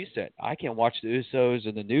 like what you said, I can watch the Usos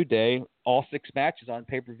and the New Day all 6 matches on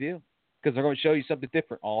pay-per-view because they're going to show you something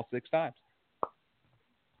different all 6 times.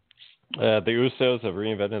 The Usos have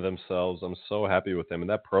reinvented themselves. I'm so happy with them. And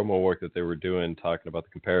that promo work that they were doing, talking about the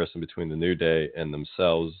comparison between the New Day and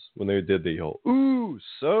themselves, when they did the whole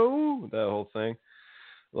that whole thing,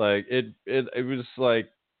 like it was like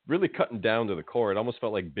really cutting down to the core. It almost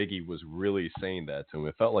felt like Big E was really saying that to him.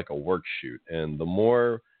 It felt like a work shoot. And the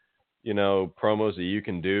more, promos that you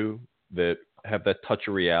can do that have that touch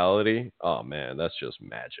of reality, oh man, that's just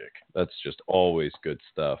magic. That's just always good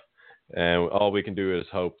stuff. And all we can do is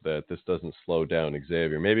hope that this doesn't slow down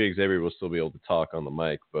Xavier. Maybe Xavier will still be able to talk on the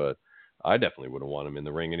mic, but I definitely wouldn't want him in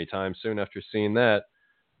the ring anytime soon after seeing that.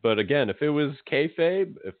 But again, if it was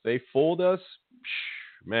kayfabe, if they fooled us,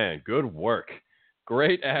 man, good work.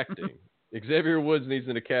 Great acting. Xavier Woods needs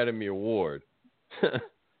an Academy Award.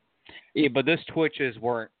 Yeah, but this twitches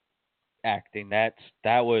weren't acting. That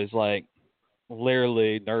was like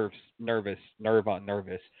literally nerve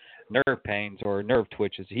pains or nerve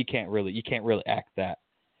twitches. You can't really act that.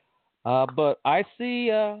 But I see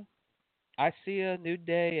a New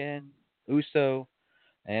Day and Uso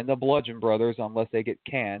and the Bludgeon Brothers, unless they get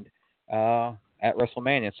canned, at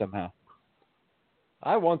WrestleMania somehow.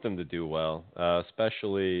 I want them to do well,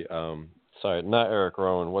 especially. Sorry, not Eric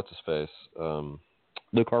Rowan. What's his face?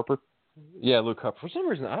 Luke Harper. Yeah, Luke Harper. For some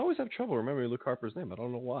reason, I always have trouble remembering Luke Harper's name. I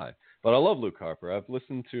don't know why, but I love Luke Harper. I've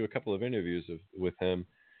listened to a couple of interviews with him.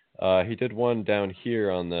 He did one down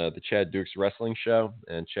here on the Chad Dukes Wrestling Show,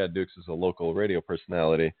 and Chad Dukes is a local radio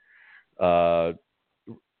personality. Like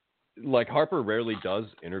Harper rarely does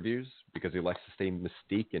interviews because he likes to stay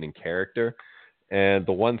mystique and in character. And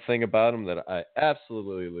the one thing about him that I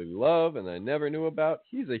absolutely love and I never knew about,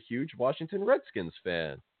 he's a huge Washington Redskins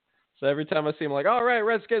fan. So every time I see him, like, all right,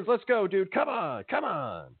 Redskins, let's go, dude. Come on.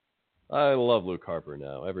 I love Luke Harper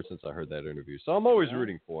now, ever since I heard that interview. So I'm always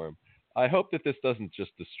rooting for him. I hope that this doesn't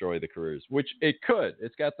just destroy the careers, which it could.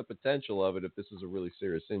 It's got the potential of it if this is a really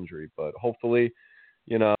serious injury. But hopefully,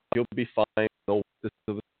 he'll be fine. This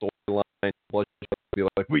is the storyline. Will be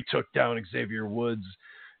like, we took down Xavier Woods.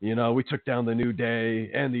 We took down the New Day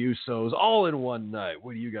and the Usos all in one night.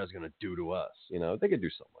 What are you guys going to do to us? They could do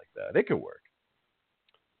something like that. It could work.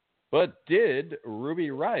 But did Ruby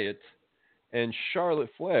Riott and Charlotte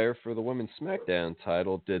Flair for the Women's SmackDown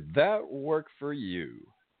title, did that work for you?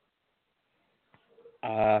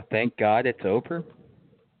 Thank God it's over.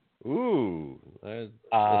 Ooh.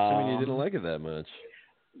 Assuming you didn't like it that much.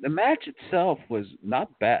 The match itself was not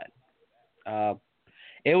bad.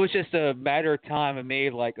 It was just a matter of time of me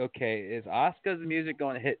like, okay, is Asuka's music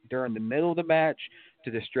going to hit during the middle of the match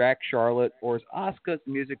to distract Charlotte, or is Asuka's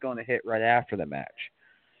music going to hit right after the match?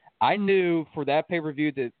 I knew for that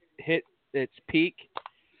pay-per-view that hit its peak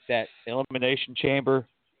that Elimination Chamber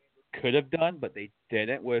could have done, but they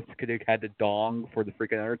didn't. Could have had the dong for the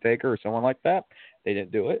freaking Undertaker or someone like that. They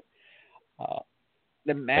didn't do it.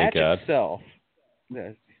 The match itself,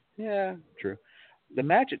 yeah, true. The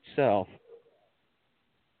match itself,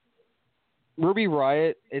 Ruby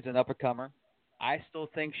Riott is an up-and-comer. I still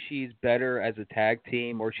think she's better as a tag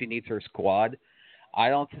team, or she needs her squad. I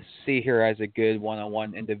don't see her as a good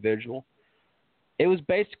one-on-one individual. It was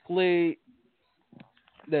basically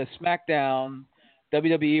the SmackDown.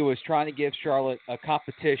 WWE was trying to give Charlotte a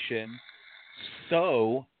competition,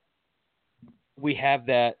 so we have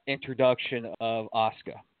that introduction of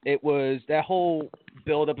Asuka. It was that whole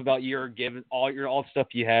build-up about all the stuff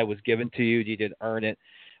you had was given to you. You didn't earn it.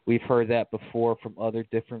 We've heard that before from other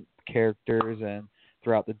different characters and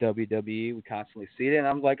throughout the WWE. We constantly see it, and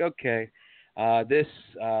I'm like, okay, this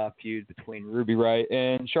feud between Ruby Riott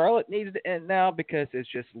and Charlotte needs to end now because it's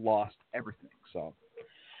just lost everything. So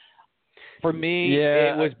for me,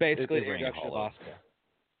 it was basically the introduction of Asuka.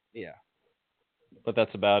 Yeah. But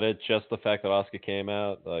that's about it. Just the fact that Asuka came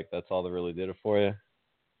out, that's all that really did it for you.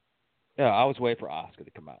 Yeah, I was waiting for Asuka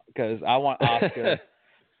to come out because I want Asuka.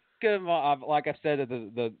 Like I said at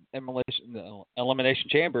the Elimination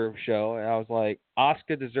Chamber show, and I was like,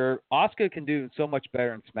 Asuka can do so much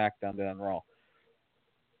better in SmackDown than on Raw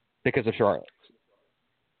because of Charlotte.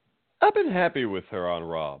 I've been happy with her on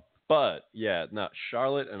Raw, but yeah,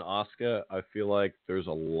 Charlotte and Asuka, I feel like there's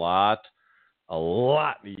a lot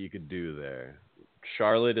that you could do there.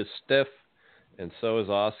 Charlotte is stiff, and so is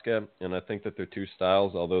Asuka, and I think that their two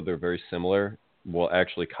styles, although they're very similar, will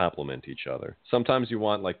actually complement each other. Sometimes you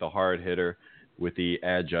want the hard hitter with the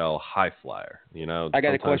agile high flyer. I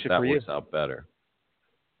got a question for you. That works out better.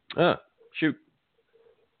 Shoot.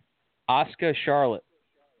 Asuka, Charlotte,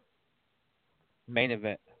 main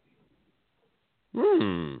event.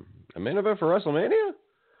 A main event for WrestleMania?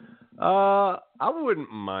 I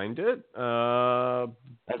wouldn't mind it. That'd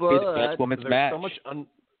be the best women's match.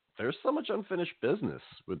 There's so much unfinished business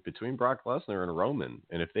between Brock Lesnar and Roman.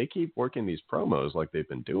 And if they keep working these promos like they've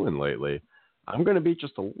been doing lately, I'm going to be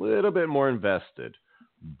just a little bit more invested.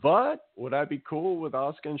 But would I be cool with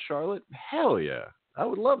Asuka and Charlotte? Hell yeah. I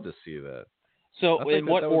would love to see that. So in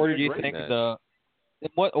what order do you think the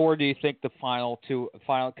final because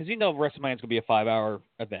WrestleMania is going to be a 5-hour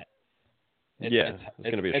event. It's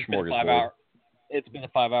going to be a smorgasbord. It's been a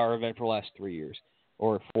 5-hour event for the last 3 years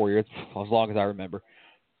or 4 years, as long as I remember.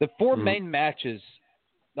 The four main matches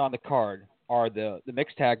on the card are the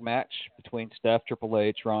mixed tag match between Steph, Triple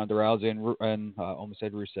H, Ronda Rousey, and almost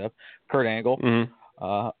said Rusev, Kurt Angle.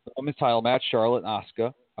 The women's title match, Charlotte and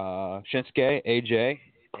Asuka, Shinsuke, AJ,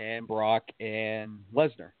 and Brock and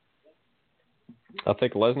Lesnar. I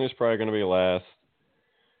think Lesnar's probably going to be last.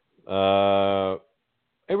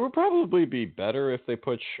 It would probably be better if they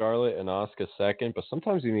put Charlotte and Asuka second, but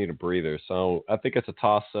sometimes you need a breather. So I think it's a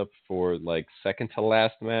toss-up for second to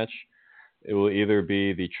last match. It will either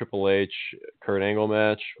be the Triple H Kurt Angle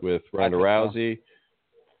match with Ronda Rousey,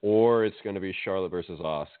 or it's going to be Charlotte versus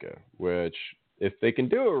Asuka, which if they can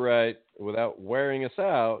do it right without wearing us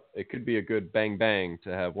out, it could be a good bang-bang to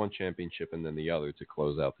have one championship and then the other to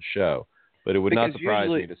close out the show. But it would not surprise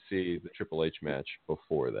me to see the Triple H match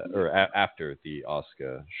before that, or after the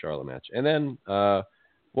Asuka Charlotte match. And then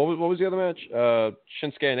what was the other match?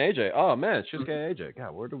 Shinsuke and AJ. Oh man, Shinsuke and AJ.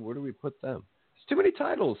 God, where do we put them? It's too many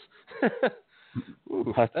titles.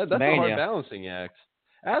 Ooh, that's a hard balancing act.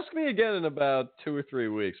 Ask me again in about 2 or 3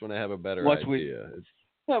 weeks when I have a better idea.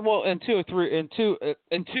 Well, in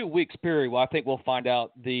 2 weeks period, I think we'll find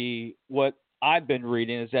out what I've been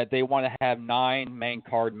reading is that they want to have 9 main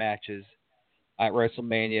card matches at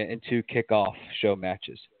WrestleMania and 2 kickoff show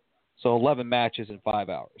matches. So 11 matches in 5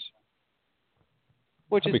 hours.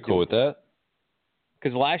 Which I'd be cool with that.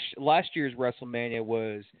 Because last year's WrestleMania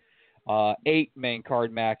was 8 main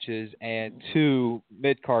card matches and 2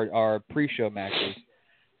 mid card or pre-show matches.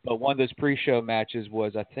 But one of those pre-show matches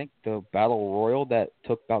was, I think, the Battle Royal that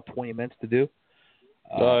took about 20 minutes to do.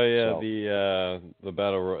 The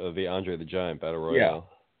Andre the Giant Battle Royale. Yeah.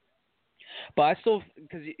 But I still,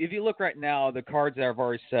 because if you look right now, the cards that I've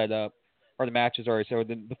already set up, or the matches already set up,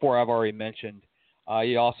 the 4 I've already mentioned,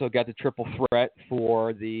 you also got the triple threat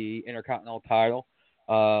for the Intercontinental title,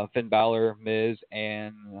 Finn Balor, Miz,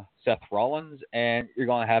 and Seth Rollins, and you're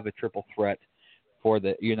going to have a triple threat for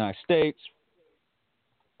the United States,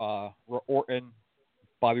 Orton,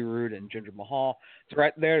 Bobby Roode, and Jinder Mahal. So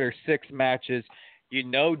right there, there's 6 matches. You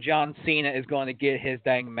know John Cena is going to get his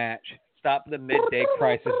dang match. Stop the midday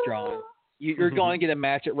crisis drawing. You're going to get a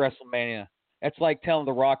match at WrestleMania. That's like telling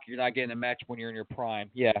The Rock you're not getting a match when you're in your prime.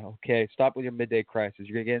 Yeah, okay. Stop with your midday crisis.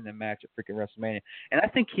 You're going to get in a match at freaking WrestleMania. And I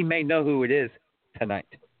think he may know who it is tonight.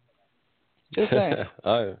 Just saying.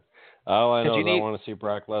 All I know is I want to see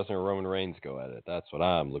Brock Lesnar and Roman Reigns go at it. That's what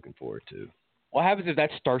I'm looking forward to. What happens if that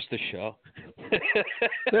starts the show?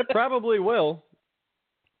 It probably will.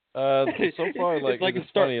 So far,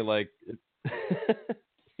 it's funny.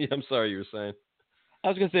 Yeah, I'm sorry, you were saying. I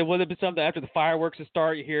was gonna say, would it be something after the fireworks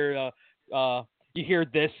start? You hear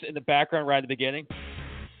this in the background right at the beginning.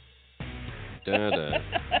 Da da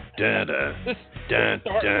da da da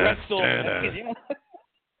da da.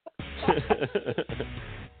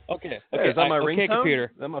 Okay. Hey, is that my ringtone? Computer.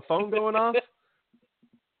 Is that my phone going off?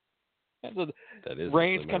 So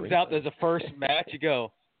Reigns comes out as the first match. You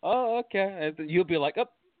go, oh, okay. And you'll be like, oh,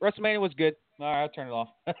 WrestleMania was good. All right, I'll turn it off.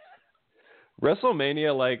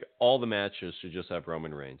 WrestleMania, all the matches should just have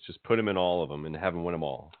Roman Reigns. Just put him in all of them and have him win them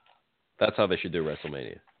all. That's how they should do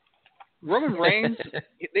WrestleMania. Roman Reigns,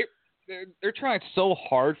 they're trying so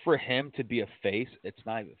hard for him to be a face. It's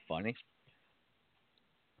not even funny.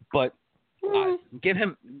 But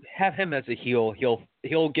have him as a heel.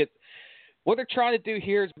 He'll get. What they're trying to do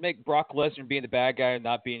here is make Brock Lesnar being the bad guy and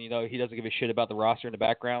not being, he doesn't give a shit about the roster in the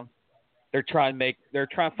background. They're trying to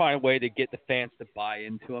find a way to get the fans to buy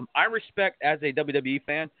into him. I respect, as a WWE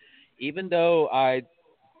fan, even though I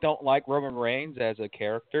don't like Roman Reigns as a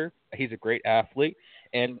character, he's a great athlete.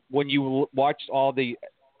 And when you watch all the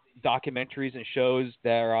documentaries and shows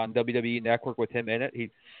that are on WWE Network with him in it, he's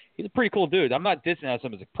a pretty cool dude. I'm not dissing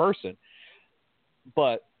him as a person,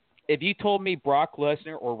 but if you told me Brock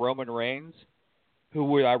Lesnar or Roman Reigns, who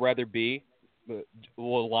would I rather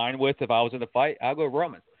will align with if I was in a fight? I'll go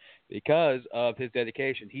Roman because of his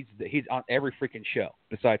dedication. He's on every freaking show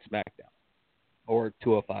besides SmackDown or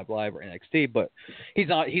 205 Live or NXT, but he's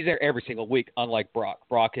there every single week. Unlike Brock.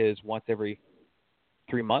 Brock is once every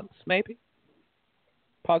 3 months, maybe,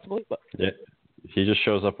 possibly. But yeah, he just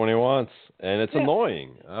shows up when he wants, and it's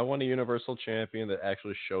annoying. I want a Universal Champion that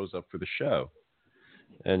actually shows up for the show.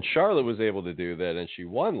 And Charlotte was able to do that, and she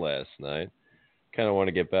won last night. Kind of want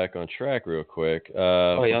to get back on track real quick.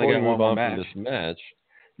 Before we move on from this match.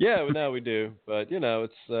 Yeah, now we do. But,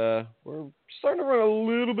 it's we're starting to run a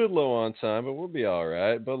little bit low on time, but we'll be all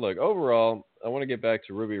right. But, look, overall, I want to get back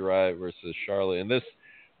to Ruby Riott versus Charlotte. And this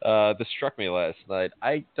struck me last night.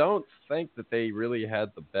 I don't think that they really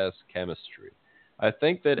had the best chemistry. I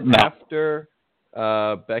think that after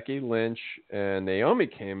Becky Lynch and Naomi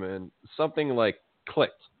came in, something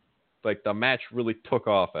clicked. The match really took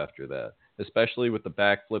off after that, especially with the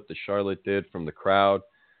backflip that Charlotte did from the crowd.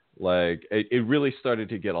 It really started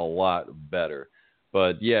to get a lot better.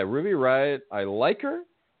 But yeah, Ruby Riott, I like her.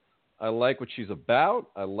 I like what she's about.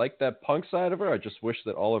 I like that punk side of her. I just wish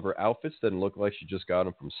that all of her outfits didn't look like she just got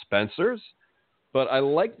them from Spencer's. But I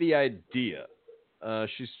like the idea.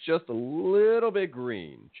 She's just a little bit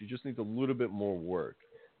green. She just needs a little bit more work.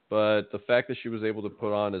 But the fact that she was able to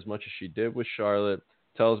put on as much as she did with Charlotte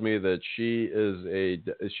tells me that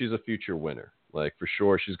she's a future winner. For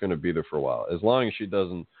sure, she's going to be there for a while. As long as she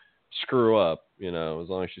doesn't screw up, as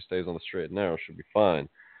long as she stays on the straight and narrow, she'll be fine.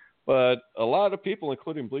 But a lot of people,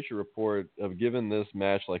 including Bleacher Report, have given this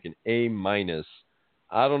match an A-.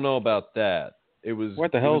 I don't know about that.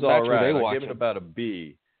 What the hell is all right. I give it about a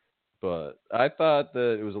B. But I thought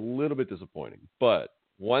that it was a little bit disappointing. But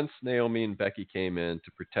once Naomi and Becky came in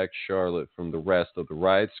to protect Charlotte from the rest of the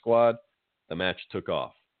Riott Squad, the match took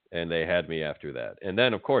off, and they had me after that. And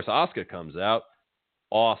then, of course, Asuka comes out.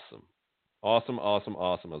 Awesome. Awesome, awesome,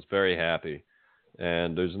 awesome. I was very happy.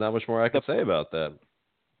 And there's not much more I can say about that.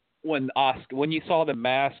 When you saw the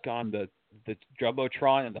mask on the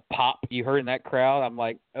Jumbotron and the pop you heard in that crowd, I'm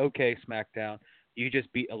like, okay, SmackDown, you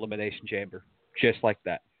just beat Elimination Chamber. Just like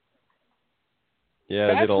that.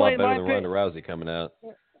 Yeah, I did a lot better than Ronda Rousey coming out.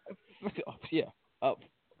 Yeah.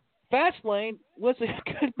 Fastlane was a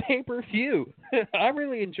good pay-per-view. I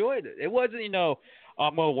really enjoyed it. It wasn't,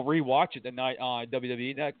 I'm going to rewatch it tonight on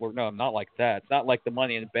WWE Network. No, not like that. It's not like the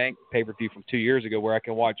Money in the Bank pay-per-view from 2 years ago where I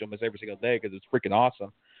can watch almost every single day because it's freaking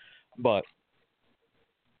awesome. But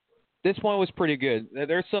this one was pretty good.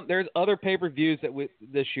 There's other pay-per-views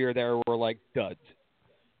this year that were like duds.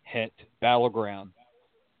 Hint, Battleground,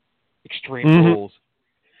 Extreme Rules.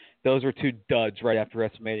 Those were 2 duds right after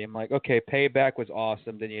WrestleMania. I'm like, okay, Payback was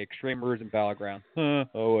awesome. Then you Extreme Rules and Battleground.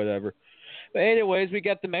 Oh, whatever. But anyways, we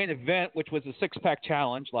got the main event, which was a 6-pack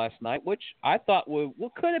challenge last night, which I thought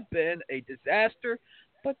could have been a disaster,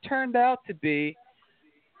 but turned out to be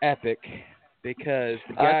epic because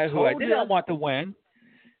the guy who I did not want to win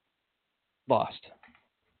lost.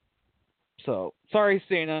 So, sorry,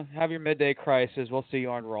 Cena. Have your midday crisis. We'll see you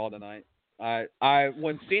on Raw tonight.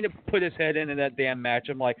 When Cena put his head into that damn match,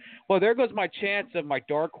 I'm like, well, there goes my chance of my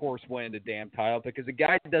dark horse winning the damn title because the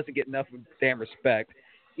guy doesn't get enough damn respect,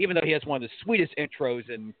 even though he has one of the sweetest intros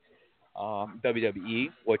in WWE,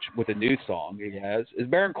 which with a new song he has, is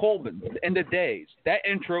Baron Corbin, End of Days. That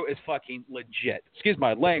intro is fucking legit. Excuse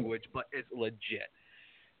my language, but it's legit.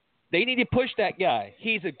 They need to push that guy.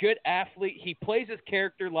 He's a good athlete. He plays his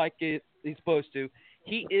character like he's supposed to.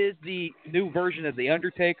 He is the new version of The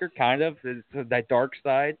Undertaker, kind of, that dark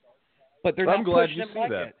side. But they're not pushing him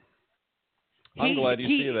like it. I'm glad you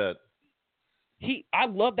see that. I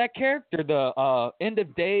love that character. The End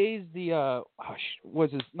of Days, not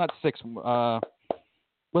 6.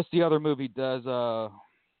 What's the other movie he does?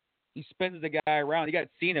 He spins the guy around. You got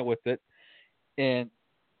Cena with it. And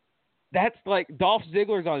that's like Dolph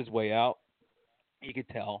Ziggler's on his way out. You could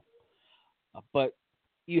tell. But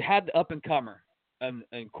you had the up-and-comer. And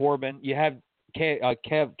Corbin, you have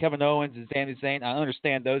Kevin Owens and Sami Zayn. I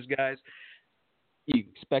understand those guys. You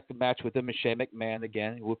expect a match with him and Shane McMahon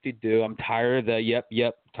again. Whoop-de-doo. I'm tired of the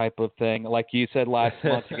yep type of thing. Like you said last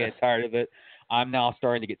month, you get tired of it. I'm now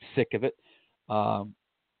starting to get sick of it. I'm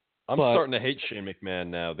starting to hate Shane McMahon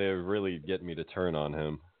now. They're really getting me to turn on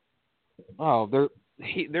him. Oh, they're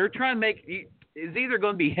trying to make. It's either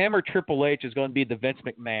going to be him or Triple H is going to be the Vince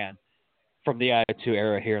McMahon from the Attitude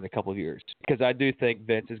Era here in a couple of years, because I do think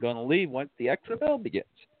Vince is going to leave once the XFL begins.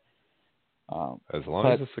 As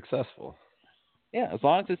long as it's successful. Yeah, as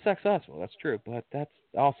long as it's successful, that's true. But that's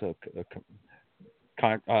also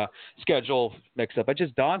a schedule mix-up. It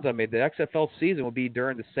just dawns on me the XFL season will be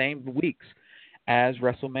during the same weeks as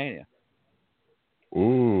WrestleMania.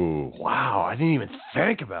 Ooh, wow! I didn't even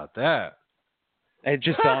think about that. It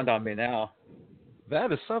just dawned on me now.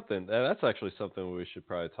 That is something. That's actually something we should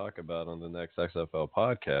probably talk about on the next XFL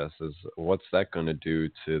podcast. Is what's that going to do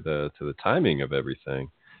to the timing of everything?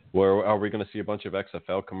 Where are we going to see a bunch of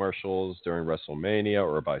XFL commercials during WrestleMania,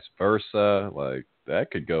 or vice versa? Like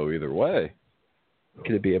that could go either way.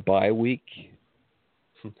 Could it be a bye week?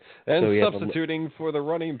 And so substituting for the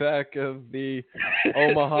running back of the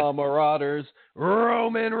Omaha Marauders,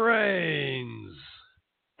 Roman Reigns.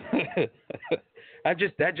 That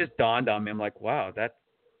just dawned on me. I'm like, wow, that's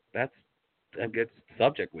a good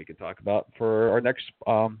subject we could talk about for our next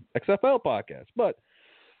XFL podcast. But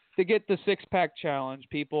to get the 6-pack challenge,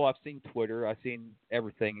 people, I've seen Twitter, I've seen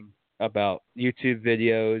everything about YouTube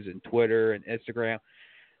videos and Twitter and Instagram.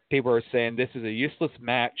 People are saying this is a useless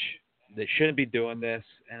match. They shouldn't be doing this.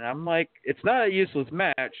 And I'm like, it's not a useless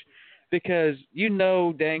match because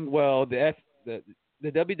dang well the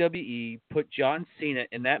WWE put John Cena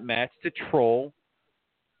in that match to troll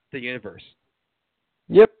the universe.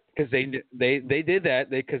 Yep. Because they did that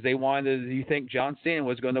because they wanted you think John Cena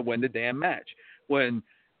was going to win the damn match. When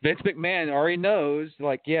Vince McMahon already knows,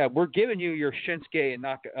 like, yeah, we're giving you your Shinsuke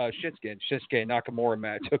Nakamura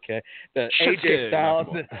match. Okay. The AJ Styles.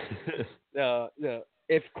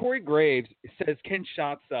 If Corey Graves says Ken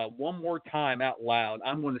Shatsa one more time out loud,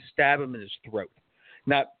 I'm going to stab him in his throat.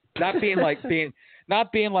 Not being like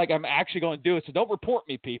I'm actually going to do it. So don't report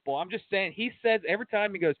me, people. I'm just saying he says every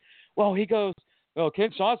time he goes,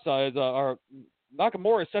 Ken Shatsa is or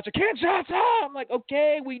Nakamura is such a Ken Shatsa. I'm like,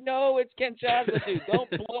 okay, we know it's Ken Shatsa, dude. Don't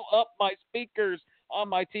blow up my speakers on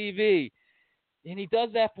my TV. And he does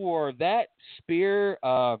that for that spear,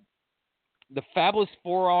 the Fabulous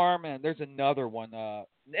Forearm, and there's another one,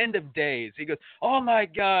 End of Days. He goes, oh my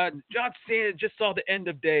God, John Cena just saw the End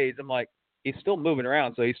of Days. I'm like, he's still moving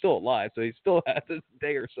around, so he's still alive, so he still has a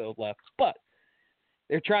day or so left. But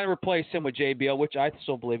they're trying to replace him with JBL, which I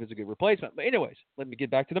still believe is a good replacement. But anyways, let me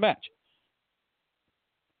get back to the match.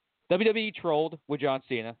 WWE trolled with John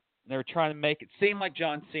Cena. They were trying to make it seem like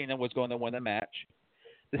John Cena was going to win the match.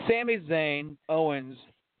 The Sami Zayn Owens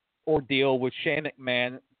ordeal with Shane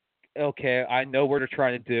McMahon, okay, I know what they're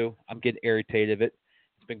trying to do. I'm getting irritated of it.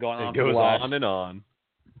 It's been going on It goes for the last... on and on.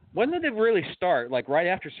 When did it really start? Like right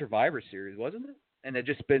after Survivor Series, wasn't it? And it's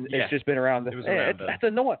just been around. It was around then. That's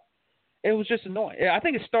annoying. It was just annoying. I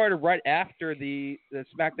think it started right after the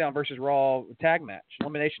Smackdown versus Raw tag match,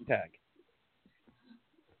 elimination tag.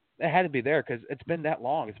 It had to be there because it's been that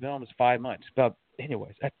long. It's been almost 5 months. But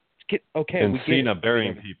anyways, And Cena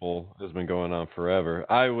burying people has been going on forever.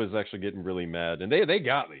 I was actually getting really mad, and they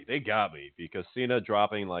got me. They got me because Cena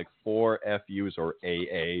dropping like 4 FUs or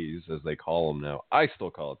AAs as they call them now. I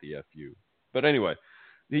still call it the FU. But anyway,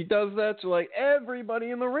 he does that to like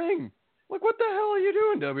everybody in the ring. Like, what the hell are you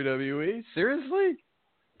doing, WWE? Seriously?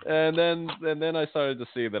 And then I started to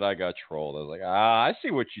see that I got trolled. I was like, I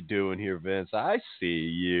see what you're doing here, Vince. I see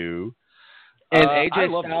you. And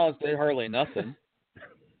AJ Styles did hardly nothing.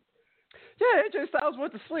 Yeah, AJ Styles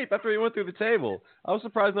went to sleep after he went through the table. I was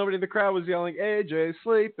surprised nobody in the crowd was yelling, AJ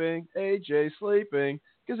sleeping,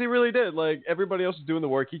 because he really did. Like, everybody else was doing the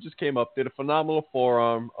work. He just came up, did a phenomenal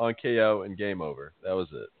forearm on KO, and game over. That was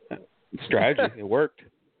it. Strategy. It worked.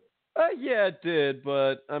 Yeah, it did,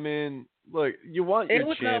 but, I mean, look, you want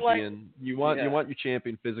your champion. You want your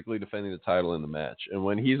champion physically defending the title in the match. And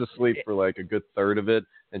when he's asleep for like a good third of it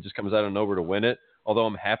and just comes out of nowhere to win it, although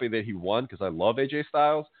I'm happy that he won because I love AJ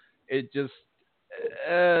Styles, it just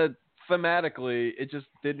thematically it just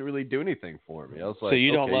didn't really do anything for me. I was like, so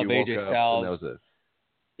you don't love you AJ Styles? And that was it.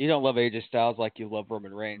 You don't love AJ Styles like you love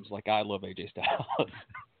Roman Reigns, like I love AJ Styles.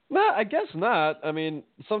 No, I guess not. I mean,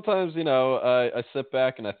 sometimes, I sit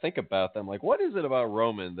back and I think about them. Like, what is it about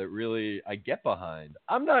Roman that really I get behind?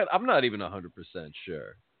 I'm not even 100%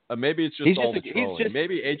 sure. Maybe it's just all the trolling.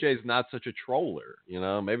 Maybe AJ's not such a troller.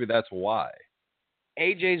 Maybe that's why.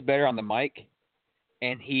 AJ's better on the mic,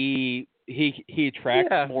 and he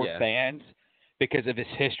attracts more fans because of his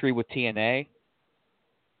history with TNA.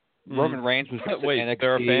 Roman Reigns was just Wait, NXT.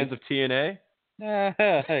 There are fans of TNA? Yeah,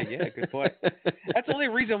 good point. That's the only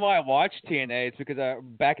reason why I watched TNA. It's because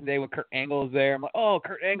back in the day when Kurt Angle was there, I'm like, oh,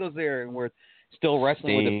 Kurt Angle's there, and we're still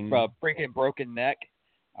wrestling with a freaking broken neck.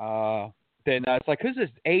 Then it's like, who's this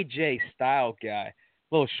AJ Styles guy?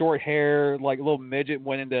 Little short hair, like a little midget,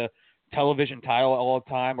 went into television title all the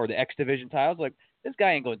time, or the X Division title. I was like, this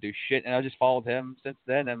guy ain't gonna do shit, and I just followed him since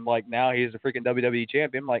then, and like now he's a freaking WWE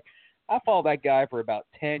champion. I'm like, I followed that guy for about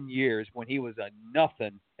 10 years when he was a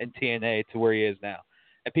nothing in TNA to where he is now.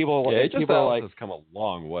 And people are like, has come a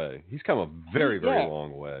long way. He's come a very, very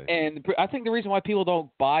long way. And I think the reason why people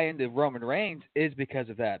don't buy into Roman Reigns is because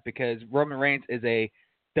of that, because Roman Reigns is a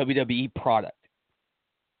WWE product.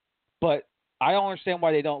 But I don't understand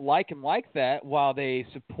why they don't like him like that while they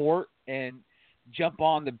support and jump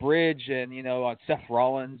on the bridge and, on Seth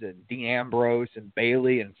Rollins and Dean Ambrose and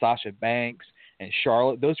Bayley and Sasha Banks and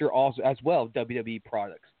Charlotte. Those are also as well WWE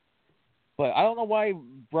products. But I don't know why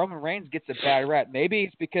Roman Reigns gets a bad rap. Maybe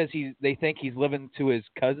it's because they think he's living to his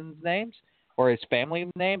cousins' names or his family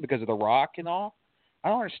name because of The Rock and all. I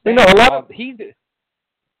don't understand. That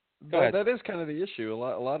is kind of the issue. A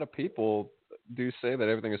lot of people do say that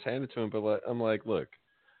everything is handed to him, but I'm like, look,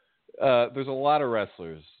 there's a lot of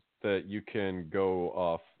wrestlers that you can go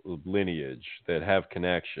off lineage that have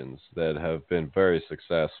connections that have been very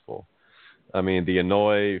successful. I mean, the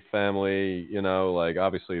Anoa'i family,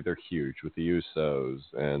 obviously they're huge with the Usos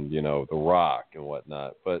and, The Rock and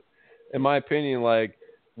whatnot. But in my opinion,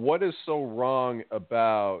 what is so wrong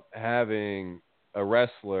about having a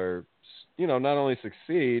wrestler, not only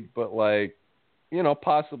succeed, but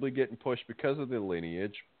possibly getting pushed because of the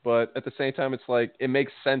lineage. But at the same time, it's like, it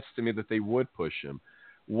makes sense to me that they would push him.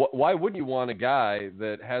 Why wouldn't you want a guy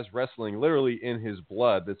that has wrestling literally in his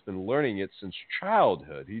blood, that's been learning it since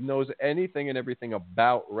childhood? He knows anything and everything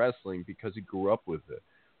about wrestling because he grew up with it.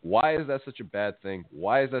 Why is that such a bad thing?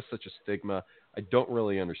 Why is that such a stigma? I don't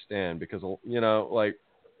really understand because,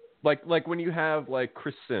 like when you have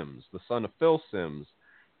Chris Sims, the son of Phil Sims,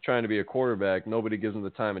 trying to be a quarterback, nobody gives him the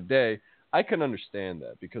time of day. I can understand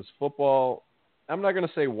that because football, I'm not going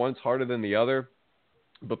to say one's harder than the other,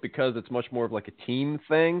 but because it's much more of a team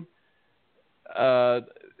thing,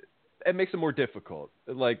 it makes it more difficult.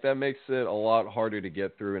 That makes it a lot harder to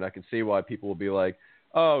get through, and I can see why people will be like,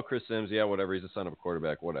 oh, Chris Sims, yeah, whatever, he's the son of a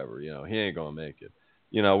quarterback, whatever, he ain't going to make it.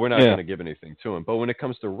 We're not going to give anything to him. But when it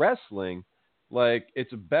comes to wrestling,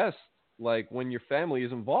 it's best, when your family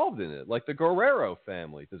is involved in it, like the Guerrero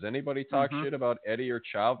family. Does anybody talk shit about Eddie or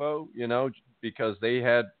Chavo, because they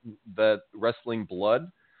had that wrestling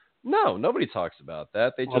blood? No, nobody talks about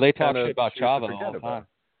that. They talk shit about Chavo all the time.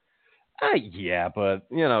 Yeah, but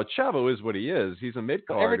Chavo is what he is. He's a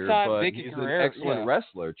mid-carder, but he's an excellent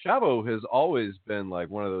wrestler. Chavo has always been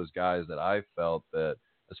one of those guys that I felt that,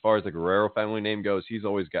 as far as the Guerrero family name goes, he's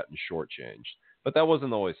always gotten shortchanged. But that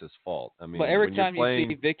wasn't always his fault. I mean, but every when time you're playing...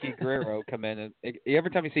 you see Vicky Guerrero come in, every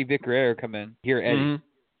time you see Vic Guerrero come in, hear Eddie. Mhm.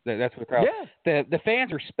 That's what the crowd. Yeah. The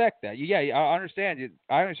fans respect that. Yeah, I understand.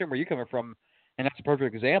 I understand where you're coming from, and that's a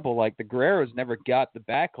perfect example. Like the Guerreros never got the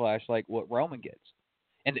backlash like what Roman gets,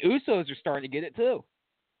 and the Usos are starting to get it too.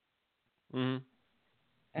 Mhm.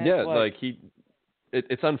 And Yeah,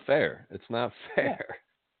 it's unfair. It's not fair. Yeah.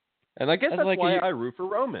 And I guess That's that's like why I root for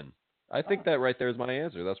Roman. I think that right there is my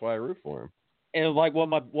answer. That's why I root for him. And like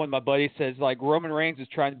one of my buddies says, like Roman Reigns is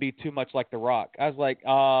trying to be too much like The Rock. I was like,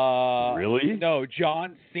 Really? No,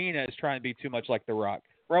 John Cena is trying to be too much like The Rock.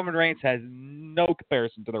 Roman Reigns has no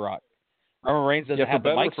comparison to The Rock. Roman Reigns doesn't have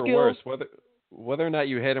the mic for skills. worse, whether or not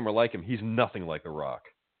you hate him or like him, he's nothing like The Rock.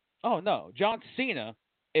 Oh no, John Cena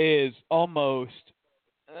is almost,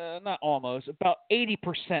 not almost, about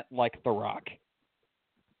 80% like The Rock.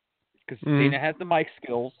 Because Cena has the mic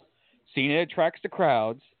skills. Cena attracts the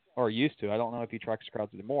crowds, or used to. I don't know if he attracts the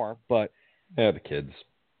crowds anymore, but yeah, the kids.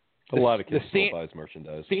 A lot of kids still buys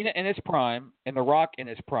merchandise. Cena in his prime and The Rock in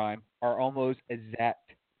his prime are almost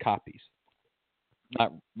exact copies.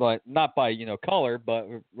 Not by color, but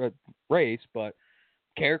race, but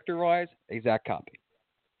character-wise, exact copy.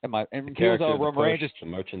 And Roman Reigns is the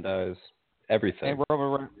merchandise, everything.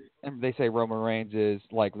 And they say Roman Reigns is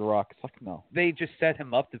like The Rock. It's like, no, they just set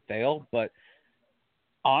him up to fail. But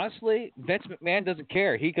honestly, Vince McMahon doesn't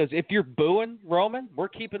care. He goes, if you're booing Roman, we're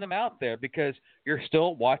keeping him out there because you're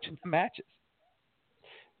still watching the matches.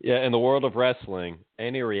 Yeah, in the world of wrestling,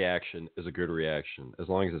 any reaction is a good reaction, as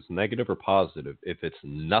long as it's negative or positive. If it's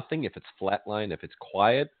nothing, if it's flatline, if it's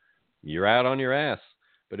quiet, you're out on your ass.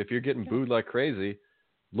 But if you're getting booed like crazy,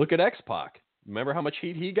 look at X-Pac. Remember how much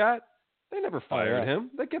heat he got? They never fired him.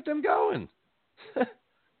 They kept him going.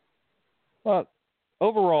 Well,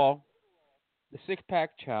 overall, the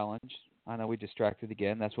six-pack challenge, I know we distracted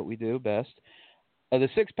again. That's what we do best. The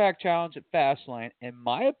six-pack challenge at Fastlane, in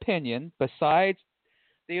my opinion, besides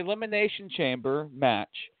the Elimination Chamber match,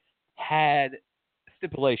 had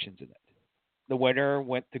stipulations in it. The winner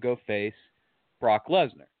went to go face Brock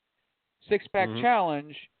Lesnar. Six-pack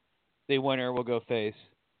challenge, the winner will go face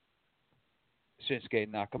Shinsuke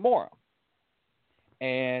Nakamura.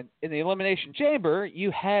 And in the Elimination Chamber, you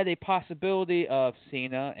had a possibility of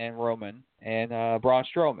Cena and Roman and Braun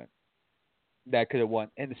Strowman that could have won.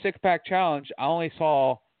 In the six-pack challenge, I only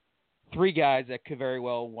saw 3 guys that could very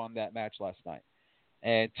well have won that match last night.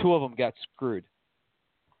 And 2 of them got screwed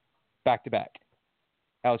back-to-back.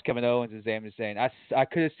 That was Kevin Owens and Sami Zayn. I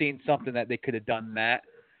could have seen something that they could have done that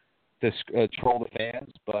to troll the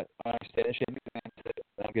fans, but I understand Shane McMahon.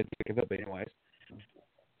 I'm going to think of it, but anyways.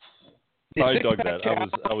 I dug that.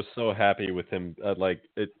 I was so happy with him.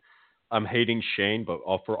 I'm hating Shane, but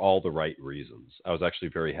for all the right reasons. I was actually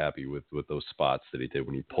very happy with those spots that he did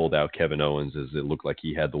when he pulled out Kevin Owens, as it looked like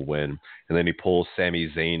he had the win, and then he pulls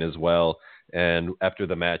Sami Zayn as well. And after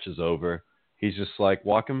the match is over, he's just like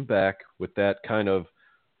walking back with that kind of,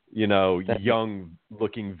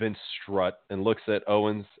 young-looking Vince strut, and looks at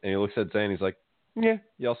Owens and he looks at Zayn. He's like, "Yeah,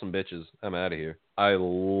 y'all some bitches. I'm out of here." I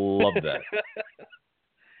love that.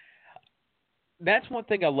 That's one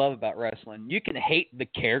thing I love about wrestling. You can hate the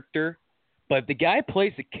character, but if the guy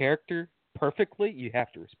plays the character perfectly, you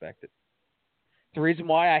have to respect it. It's the reason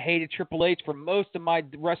why I hated Triple H for most of my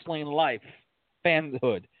wrestling life,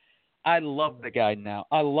 fanhood. I love the guy now.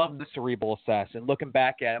 I love the cerebral assassin. Looking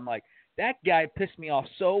back at him, like, that guy pissed me off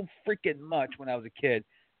so freaking much when I was a kid.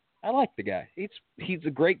 I like the guy. He's a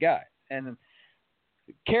great guy. And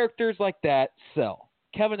characters like that sell.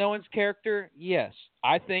 Kevin Owens' character, yes.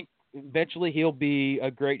 I think eventually he'll be a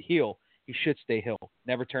great heel. He should stay heel.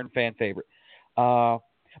 Never turn fan favorite.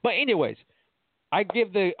 But anyways, I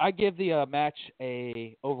give the match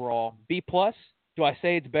a overall B+. Do I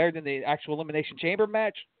say it's better than the actual Elimination Chamber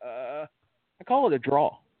match? I call it a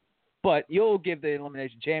draw. But you'll give the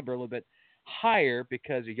Elimination Chamber a little bit higher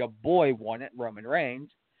because your boy won it, Roman Reigns.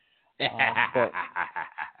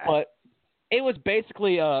 But it was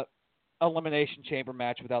basically a Elimination Chamber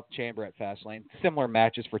match without the chamber at Fastlane. Similar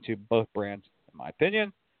matches for both brands, in my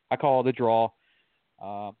opinion. I call it a draw.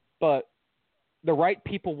 But the right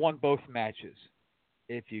people won both matches,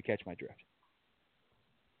 if you catch my drift.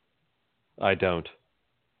 I don't.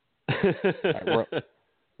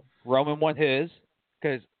 Roman won his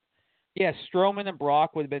because, Strowman and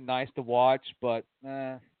Brock would have been nice to watch, but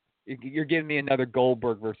you're giving me another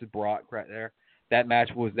Goldberg versus Brock right there. That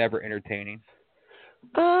match was never entertaining.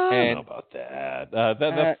 I don't know about that.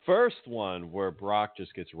 The first one where Brock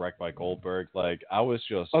just gets wrecked by Goldberg, I was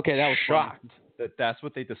just that was shocked that that's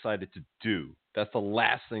what they decided to do. That's the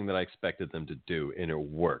last thing that I expected them to do, and it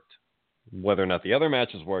worked. Whether or not the other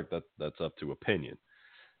matches work, that's up to opinion.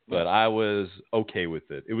 But I was okay with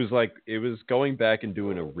it. It was going back and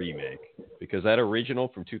doing a remake, because that original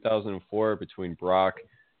from 2004 between Brock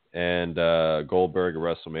and Goldberg at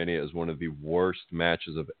WrestleMania is one of the worst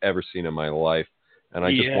matches I've ever seen in my life. And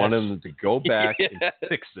I just wanted them to go back and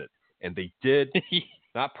fix it. And they did.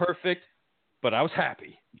 Not perfect, but I was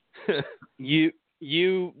happy. You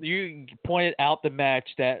pointed out the match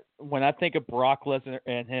that when I think of Brock Lesnar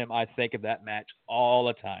and him, I think of that match all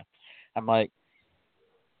the time. I'm like,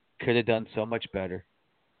 could have done so much better.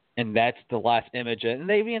 And that's the last image. And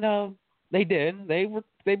they did.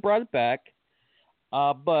 They brought it back.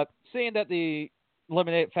 But seeing that the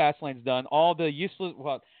Eliminated Fastlane's done, all the useless,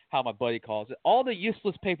 how my buddy calls it, all the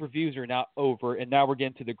useless pay-per-views are now over, and now we're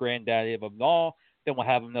getting to the granddaddy of them all. Then we'll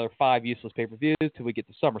have another 5 useless pay-per-views till we get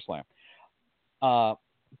to SummerSlam.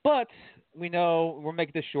 But we know we're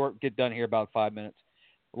making this short, get done here about 5 minutes.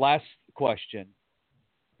 Last question.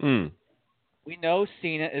 We know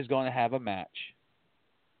Cena is going to have a match.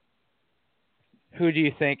 Who do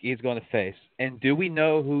you think he's going to face? And do we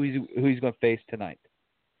know who he's going to face tonight?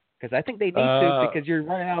 Because I think they need to, because you're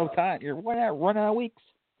running out of time. You're running out of weeks.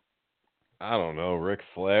 I don't know, Ric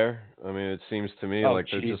Flair. I mean, it seems to me like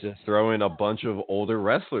they're just throwing a bunch of older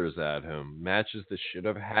wrestlers at him. Matches that should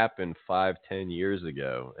have happened 5-10 years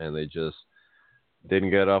ago, and they just didn't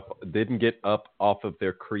get up off of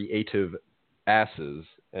their creative asses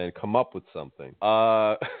and come up with something.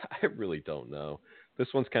 I really don't know. This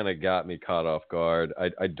one's kind of got me caught off guard.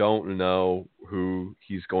 I don't know who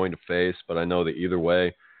he's going to face, but I know that either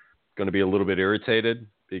way, going to be a little bit irritated,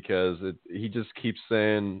 because he just keeps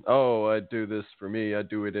saying, "Oh, I do this for me. I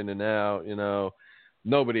do it in and out.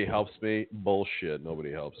 Nobody helps me." Bullshit.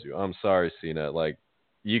 Nobody helps you. I'm sorry, Cena. Like,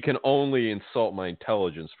 you can only insult my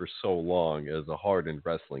intelligence for so long as a hardened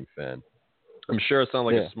wrestling fan. I'm sure I sound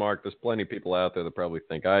like a smart. There's plenty of people out there that probably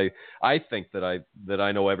think I think that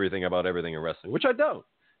I know everything about everything in wrestling, which I don't.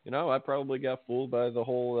 I probably got fooled by the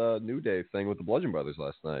whole New Day thing with the Bludgeon Brothers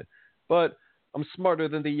last night. But I'm smarter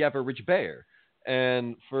than the average bear.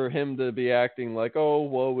 And for him to be acting like, "Oh,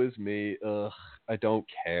 woe is me," I don't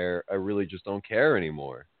care. I really just don't care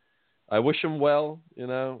anymore. I wish him well,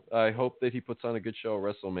 I hope that he puts on a good show at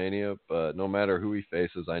WrestleMania, but no matter who he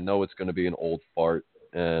faces, I know it's going to be an old fart,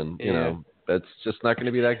 and, that's just not going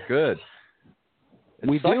to be that good.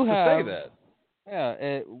 We do have to say that.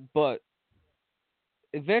 Yeah, but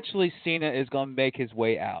eventually Cena is going to make his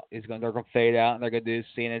way out. They're going to fade out, and they're going to do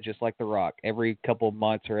Cena just like The Rock. Every couple of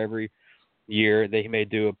months or every year they may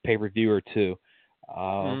do a pay-per-view or two.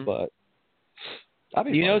 But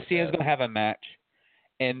Cena's going to have a match.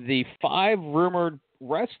 And the 5 rumored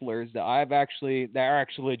wrestlers that are actually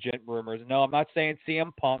legit rumors. No, I'm not saying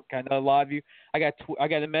CM Punk. I know a lot of you. I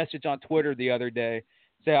got a message on Twitter the other day.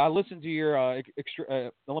 Say, I listened to your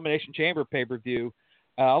Elimination Chamber pay-per-view.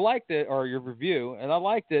 I liked it, or your review, and I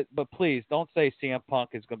liked it, but please don't say CM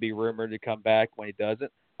Punk is going to be rumored to come back when he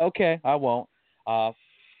doesn't. Okay, I won't.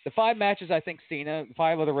 The 5 matches I think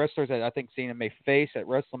 5 other wrestlers that I think Cena may face at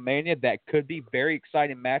WrestleMania that could be very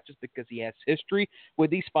exciting matches because he has history with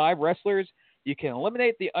these 5 wrestlers. You can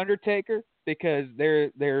eliminate The Undertaker because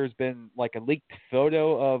there's been like a leaked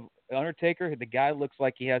photo of Undertaker. The guy looks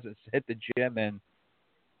like he hasn't hit the gym in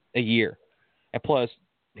a year. And plus,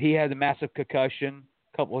 he had a massive concussion.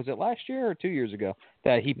 Was it last year or 2 years ago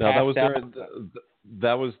that he passed out?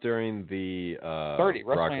 That was during the 30,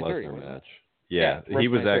 Brock WrestleMania 30 match. Yeah, he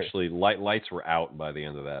was actually 30. lights were out by the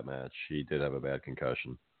end of that match. He did have a bad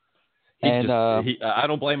concussion. I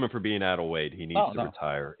don't blame him for being out of weight. He needs to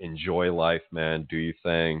retire. Enjoy life, man. Do your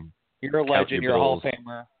thing. You're a legend. You're a Hall of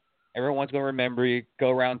Famer. Everyone's going to remember you.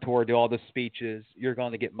 Go around tour, do all the speeches. You're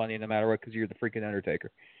going to get money no matter what because you're the freaking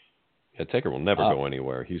Undertaker. Yeah, Taker will never go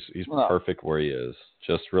anywhere. He's perfect where he is.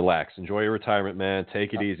 Just relax. Enjoy your retirement, man.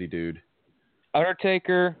 Take it easy, dude.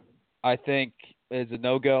 Undertaker, I think, is a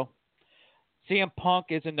no-go. CM Punk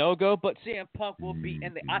is a no-go, but CM Punk will be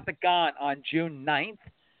in the Octagon on June 9th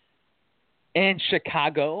in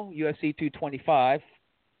Chicago, UFC 225.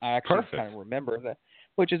 I actually kind of remember that,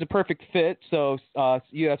 which is a perfect fit. So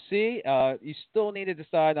UFC, you still need to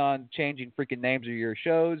decide on changing freaking names of your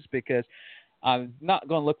shows because I'm not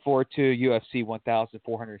going to look forward to UFC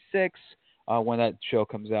 1406 when that show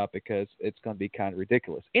comes out because it's going to be kind of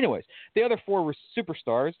ridiculous. Anyways, the other 4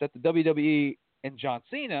 superstars that the WWE and John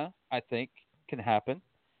Cena, I think, can happen.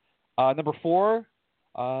 Number 4,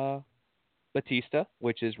 Batista,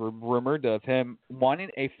 which is rumored of him wanting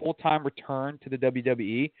a full-time return to the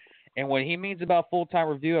WWE. And what he means about full-time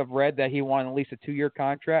review, I've read that he wanted at least a 2-year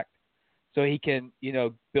contract so he can,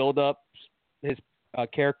 build up his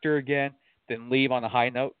character again, then leave on a high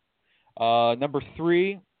note. Number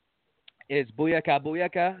 3 is Booyaka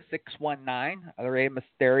Booyaka 619, Rey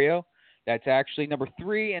Mysterio. That's actually number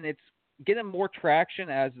 3, and it's getting more traction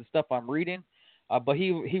as the stuff I'm reading. But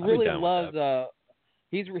he really loves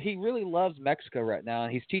he really loves Mexico right now,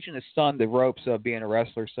 and he's teaching his son the ropes of being a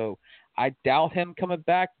wrestler. So I doubt him coming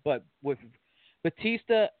back. But with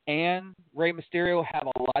Batista and Rey Mysterio have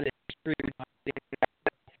a lot of history.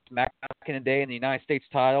 Smackdown back in the day in the United States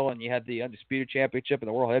title, and you had the Undisputed Championship and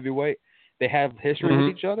the World Heavyweight. They have history with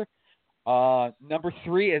each other. Number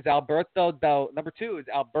 2 is Alberto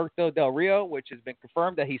Del Rio, which has been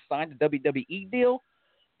confirmed that he signed a WWE deal.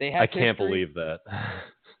 They have I can't believe that.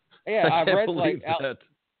 Yeah, I read that.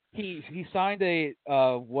 He signed a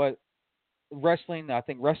wrestling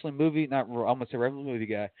movie, not I'm gonna say wrestling movie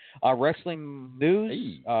guy. Wrestling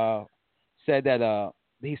News said that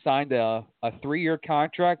he signed a 3-year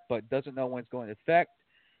contract, but doesn't know when it's going to affect.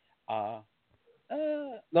 The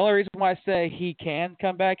only reason why I say he can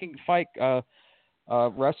come back and fight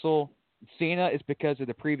wrestle Cena is because of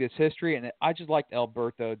the previous history, and I just liked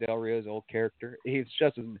Alberto Del Rio's old character. He's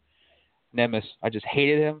just a nemesis. I just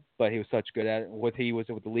hated him, but he was such good at it. He was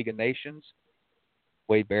with the League of Nations.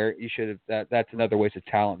 Wade Barrett, you should have. That's another waste of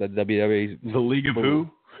talent that WWE. The League of who?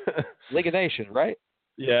 League of Nations, right?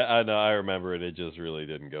 Yeah, I know. I remember it. It just really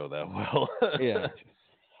didn't go that well. Yeah.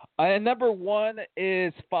 And number 1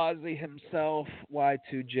 is Fozzy himself,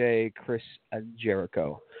 Y2J, Chris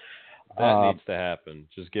Jericho. That needs to happen.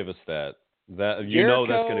 Just give us that. That's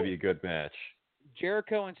going to be a good match.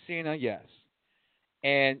 Jericho and Cena, yes.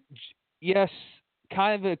 And yes,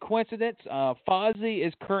 kind of a coincidence. Fozzy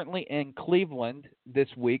is currently in Cleveland this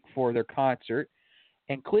week for their concert,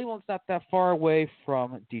 and Cleveland's not that far away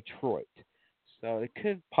from Detroit, so it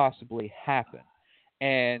could possibly happen.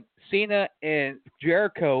 And Cena and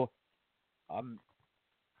Jericho,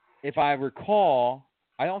 if I recall,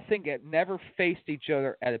 I don't think it never faced each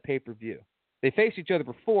other at a pay-per-view. They faced each other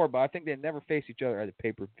before, but I think they never faced each other at a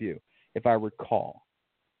pay-per-view, if I recall.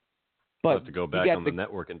 But I'll have to go back on the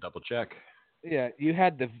network and double check. Yeah, you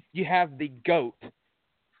have the GOAT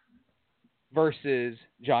versus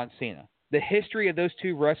John Cena. The history of those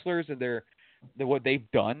two wrestlers and what they've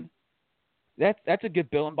done. That's a good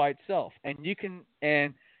billing by itself. And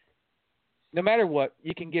no matter what,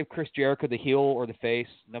 you can give Chris Jericho the heel or the face.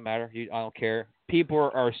 No matter, I don't care.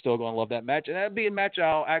 People are still going to love that match, and that'd be a match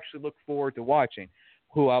I'll actually look forward to watching.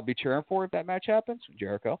 Who I'll be cheering for if that match happens?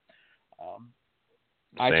 Jericho.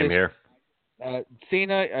 Same here.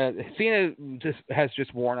 Cena has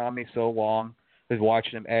worn on me so long. I was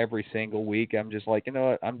watching him every single week. I'm just like, you know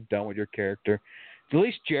what? I'm done with your character. At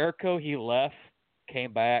least Jericho, he left,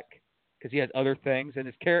 came back because he has other things,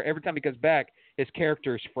 and every time he comes back, his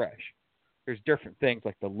character is fresh. There's different things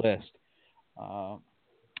like the list, Raw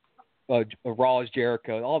is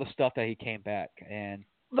Jericho, all the stuff that he came back, and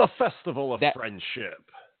the Festival of Friendship.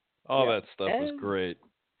 All that stuff was great.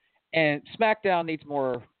 And SmackDown needs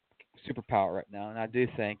more superpower right now, and I do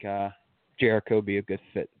think Jericho would be a good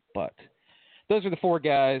fit. But those are the 4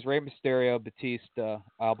 guys: Rey Mysterio, Batista,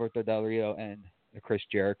 Alberto Del Rio, and Chris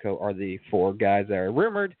Jericho are the 4 guys that are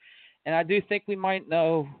rumored. And I do think we might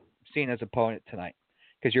know Cena's opponent tonight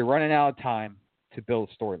because you're running out of time to build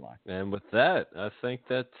a storyline. And with that, I think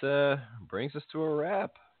that brings us to a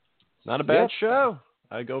wrap. Not a bad show.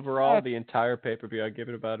 I go overall the entire pay-per-view. I give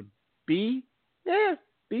it about a B. Yeah,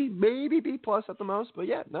 B, maybe B plus at the most. But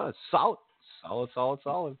yeah, no, it's solid. Solid.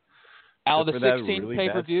 Out of the 16 really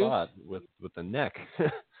pay-per-views with the neck.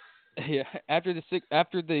 Yeah, after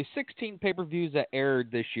the 16 pay-per-views that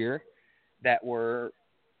aired this year, that were,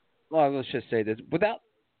 well, let's just say this,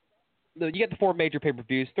 you get the 4 major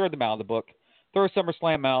pay-per-views, throw them out of the book, throw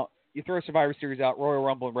SummerSlam out, you throw Survivor Series out, Royal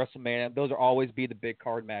Rumble and WrestleMania. Those will always be the big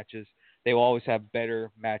card matches. They will always have better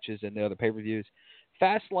matches than the other pay-per-views.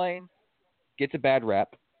 Fastlane gets a bad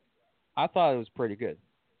rap. I thought it was pretty good,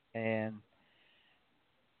 and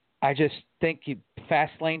I just think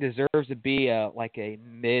Fastlane deserves to be like a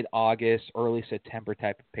mid-August, early September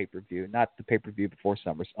type of pay-per-view, not the pay-per-view before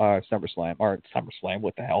SummerSlam.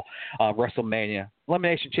 What the hell? WrestleMania.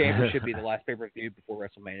 Elimination Chamber should be the last pay-per-view before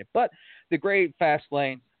WrestleMania. But the great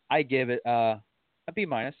Fastlane, I give it a B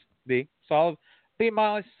minus, B. Solid B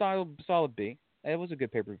minus, solid B. It was a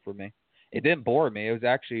good pay-per-view for me. It didn't bore me. It was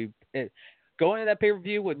actually going to that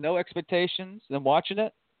pay-per-view with no expectations and watching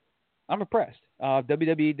it. I'm impressed.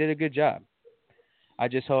 WWE did a good job. I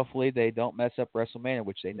just hopefully they don't mess up WrestleMania,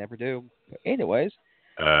 which they never do. But anyways.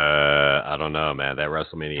 I don't know, man. That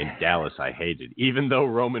WrestleMania in Dallas I hated. Even though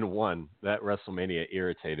Roman won, that WrestleMania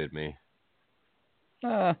irritated me.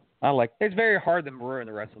 It's very hard to ruin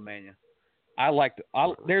the WrestleMania.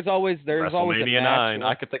 There's always a WrestleMania match. 9.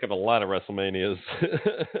 I could think of a lot of WrestleManias.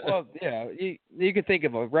 Well, yeah, you could think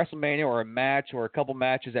of a WrestleMania or a match or a couple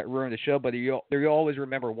matches that ruined the show, but you always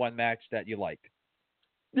remember one match that you liked.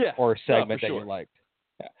 Yeah. Or a segment that sure. you liked.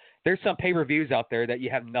 Yeah. There's some pay-per-views out there that you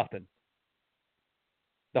have nothing.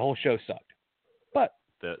 The whole show sucked. But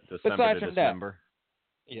December to December.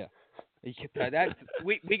 Yeah. We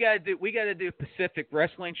gotta do a Pacific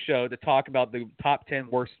Wrestling show to talk about the top 10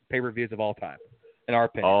 worst pay-per-views of all time, in our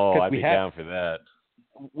opinion. Oh, I'd be down for that.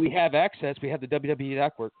 We have access. We have the WWE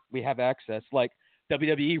Network. We have access. Like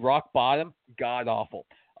WWE Rock Bottom, god awful.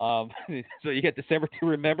 So you get December to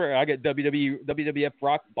remember. I get WWF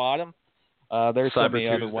Rock Bottom. There's so many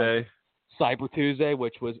other ones. Cyber Tuesday,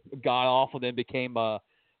 which was god awful, then became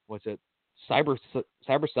was it Cyber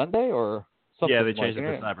Sunday or something? Yeah, they changed it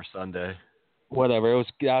to Cyber Sunday. Whatever. That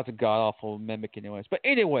was a god awful mimic, anyways. But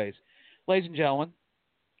anyways, ladies and gentlemen,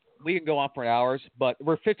 we can go on for hours, but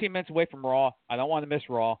we're 15 minutes away from Raw. I don't want to miss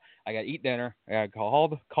Raw. I got to eat dinner. I got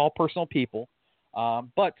to call personal people.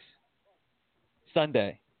 But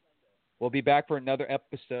Sunday, we'll be back for another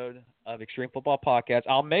episode of Extreme Football Podcast.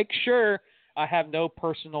 I'll make sure I have no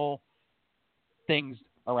personal things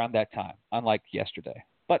around that time, unlike yesterday.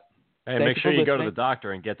 But hey, make sure you go to the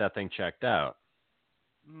doctor and get that thing checked out.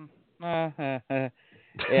 Yeah,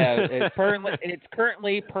 it's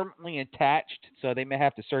currently permanently attached, so they may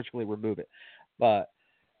have to surgically remove it. But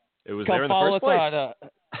it was there in the first place.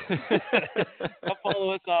 Come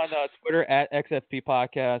follow us on Twitter at XFP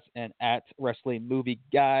Podcast and at Wrestling Movie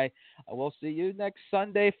Guy. We'll see you next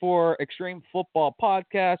Sunday for Extreme Football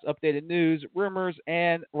Podcast, updated news, rumors,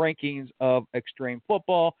 and rankings of Extreme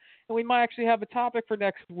Football. And we might actually have a topic for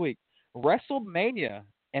next week: Wrestlemania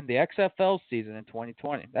and the XFL season in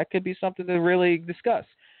 2020. That could be something to really discuss.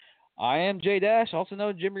 I am Jay Dash, also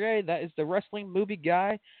known as Jimmy Ray. That is the Wrestling Movie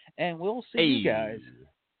Guy, and we'll see you guys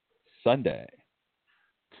Sunday.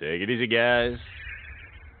 Take it easy, guys.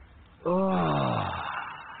 Oh,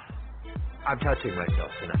 I'm touching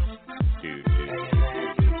myself tonight. Dude.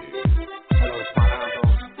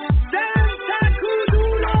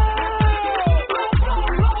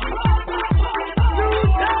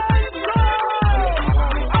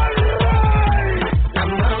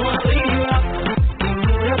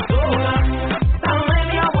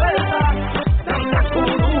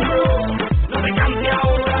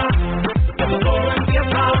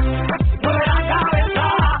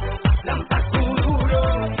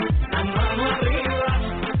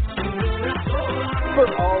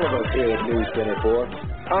 News Center 4.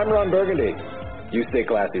 I'm Ron Burgundy. You stay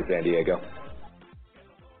classy, San Diego.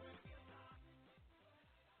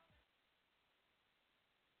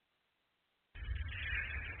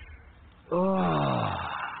 Oh,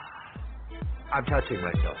 I'm touching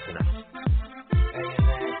myself tonight.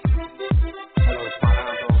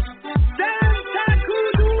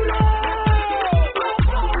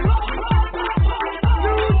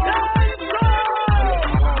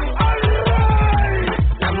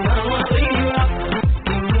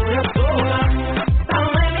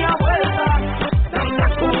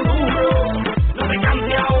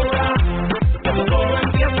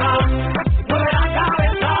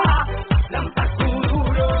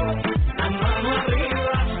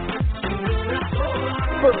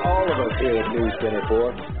 News Center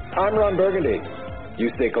 4. I'm Ron Burgundy.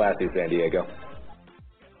 You stay classy, San Diego.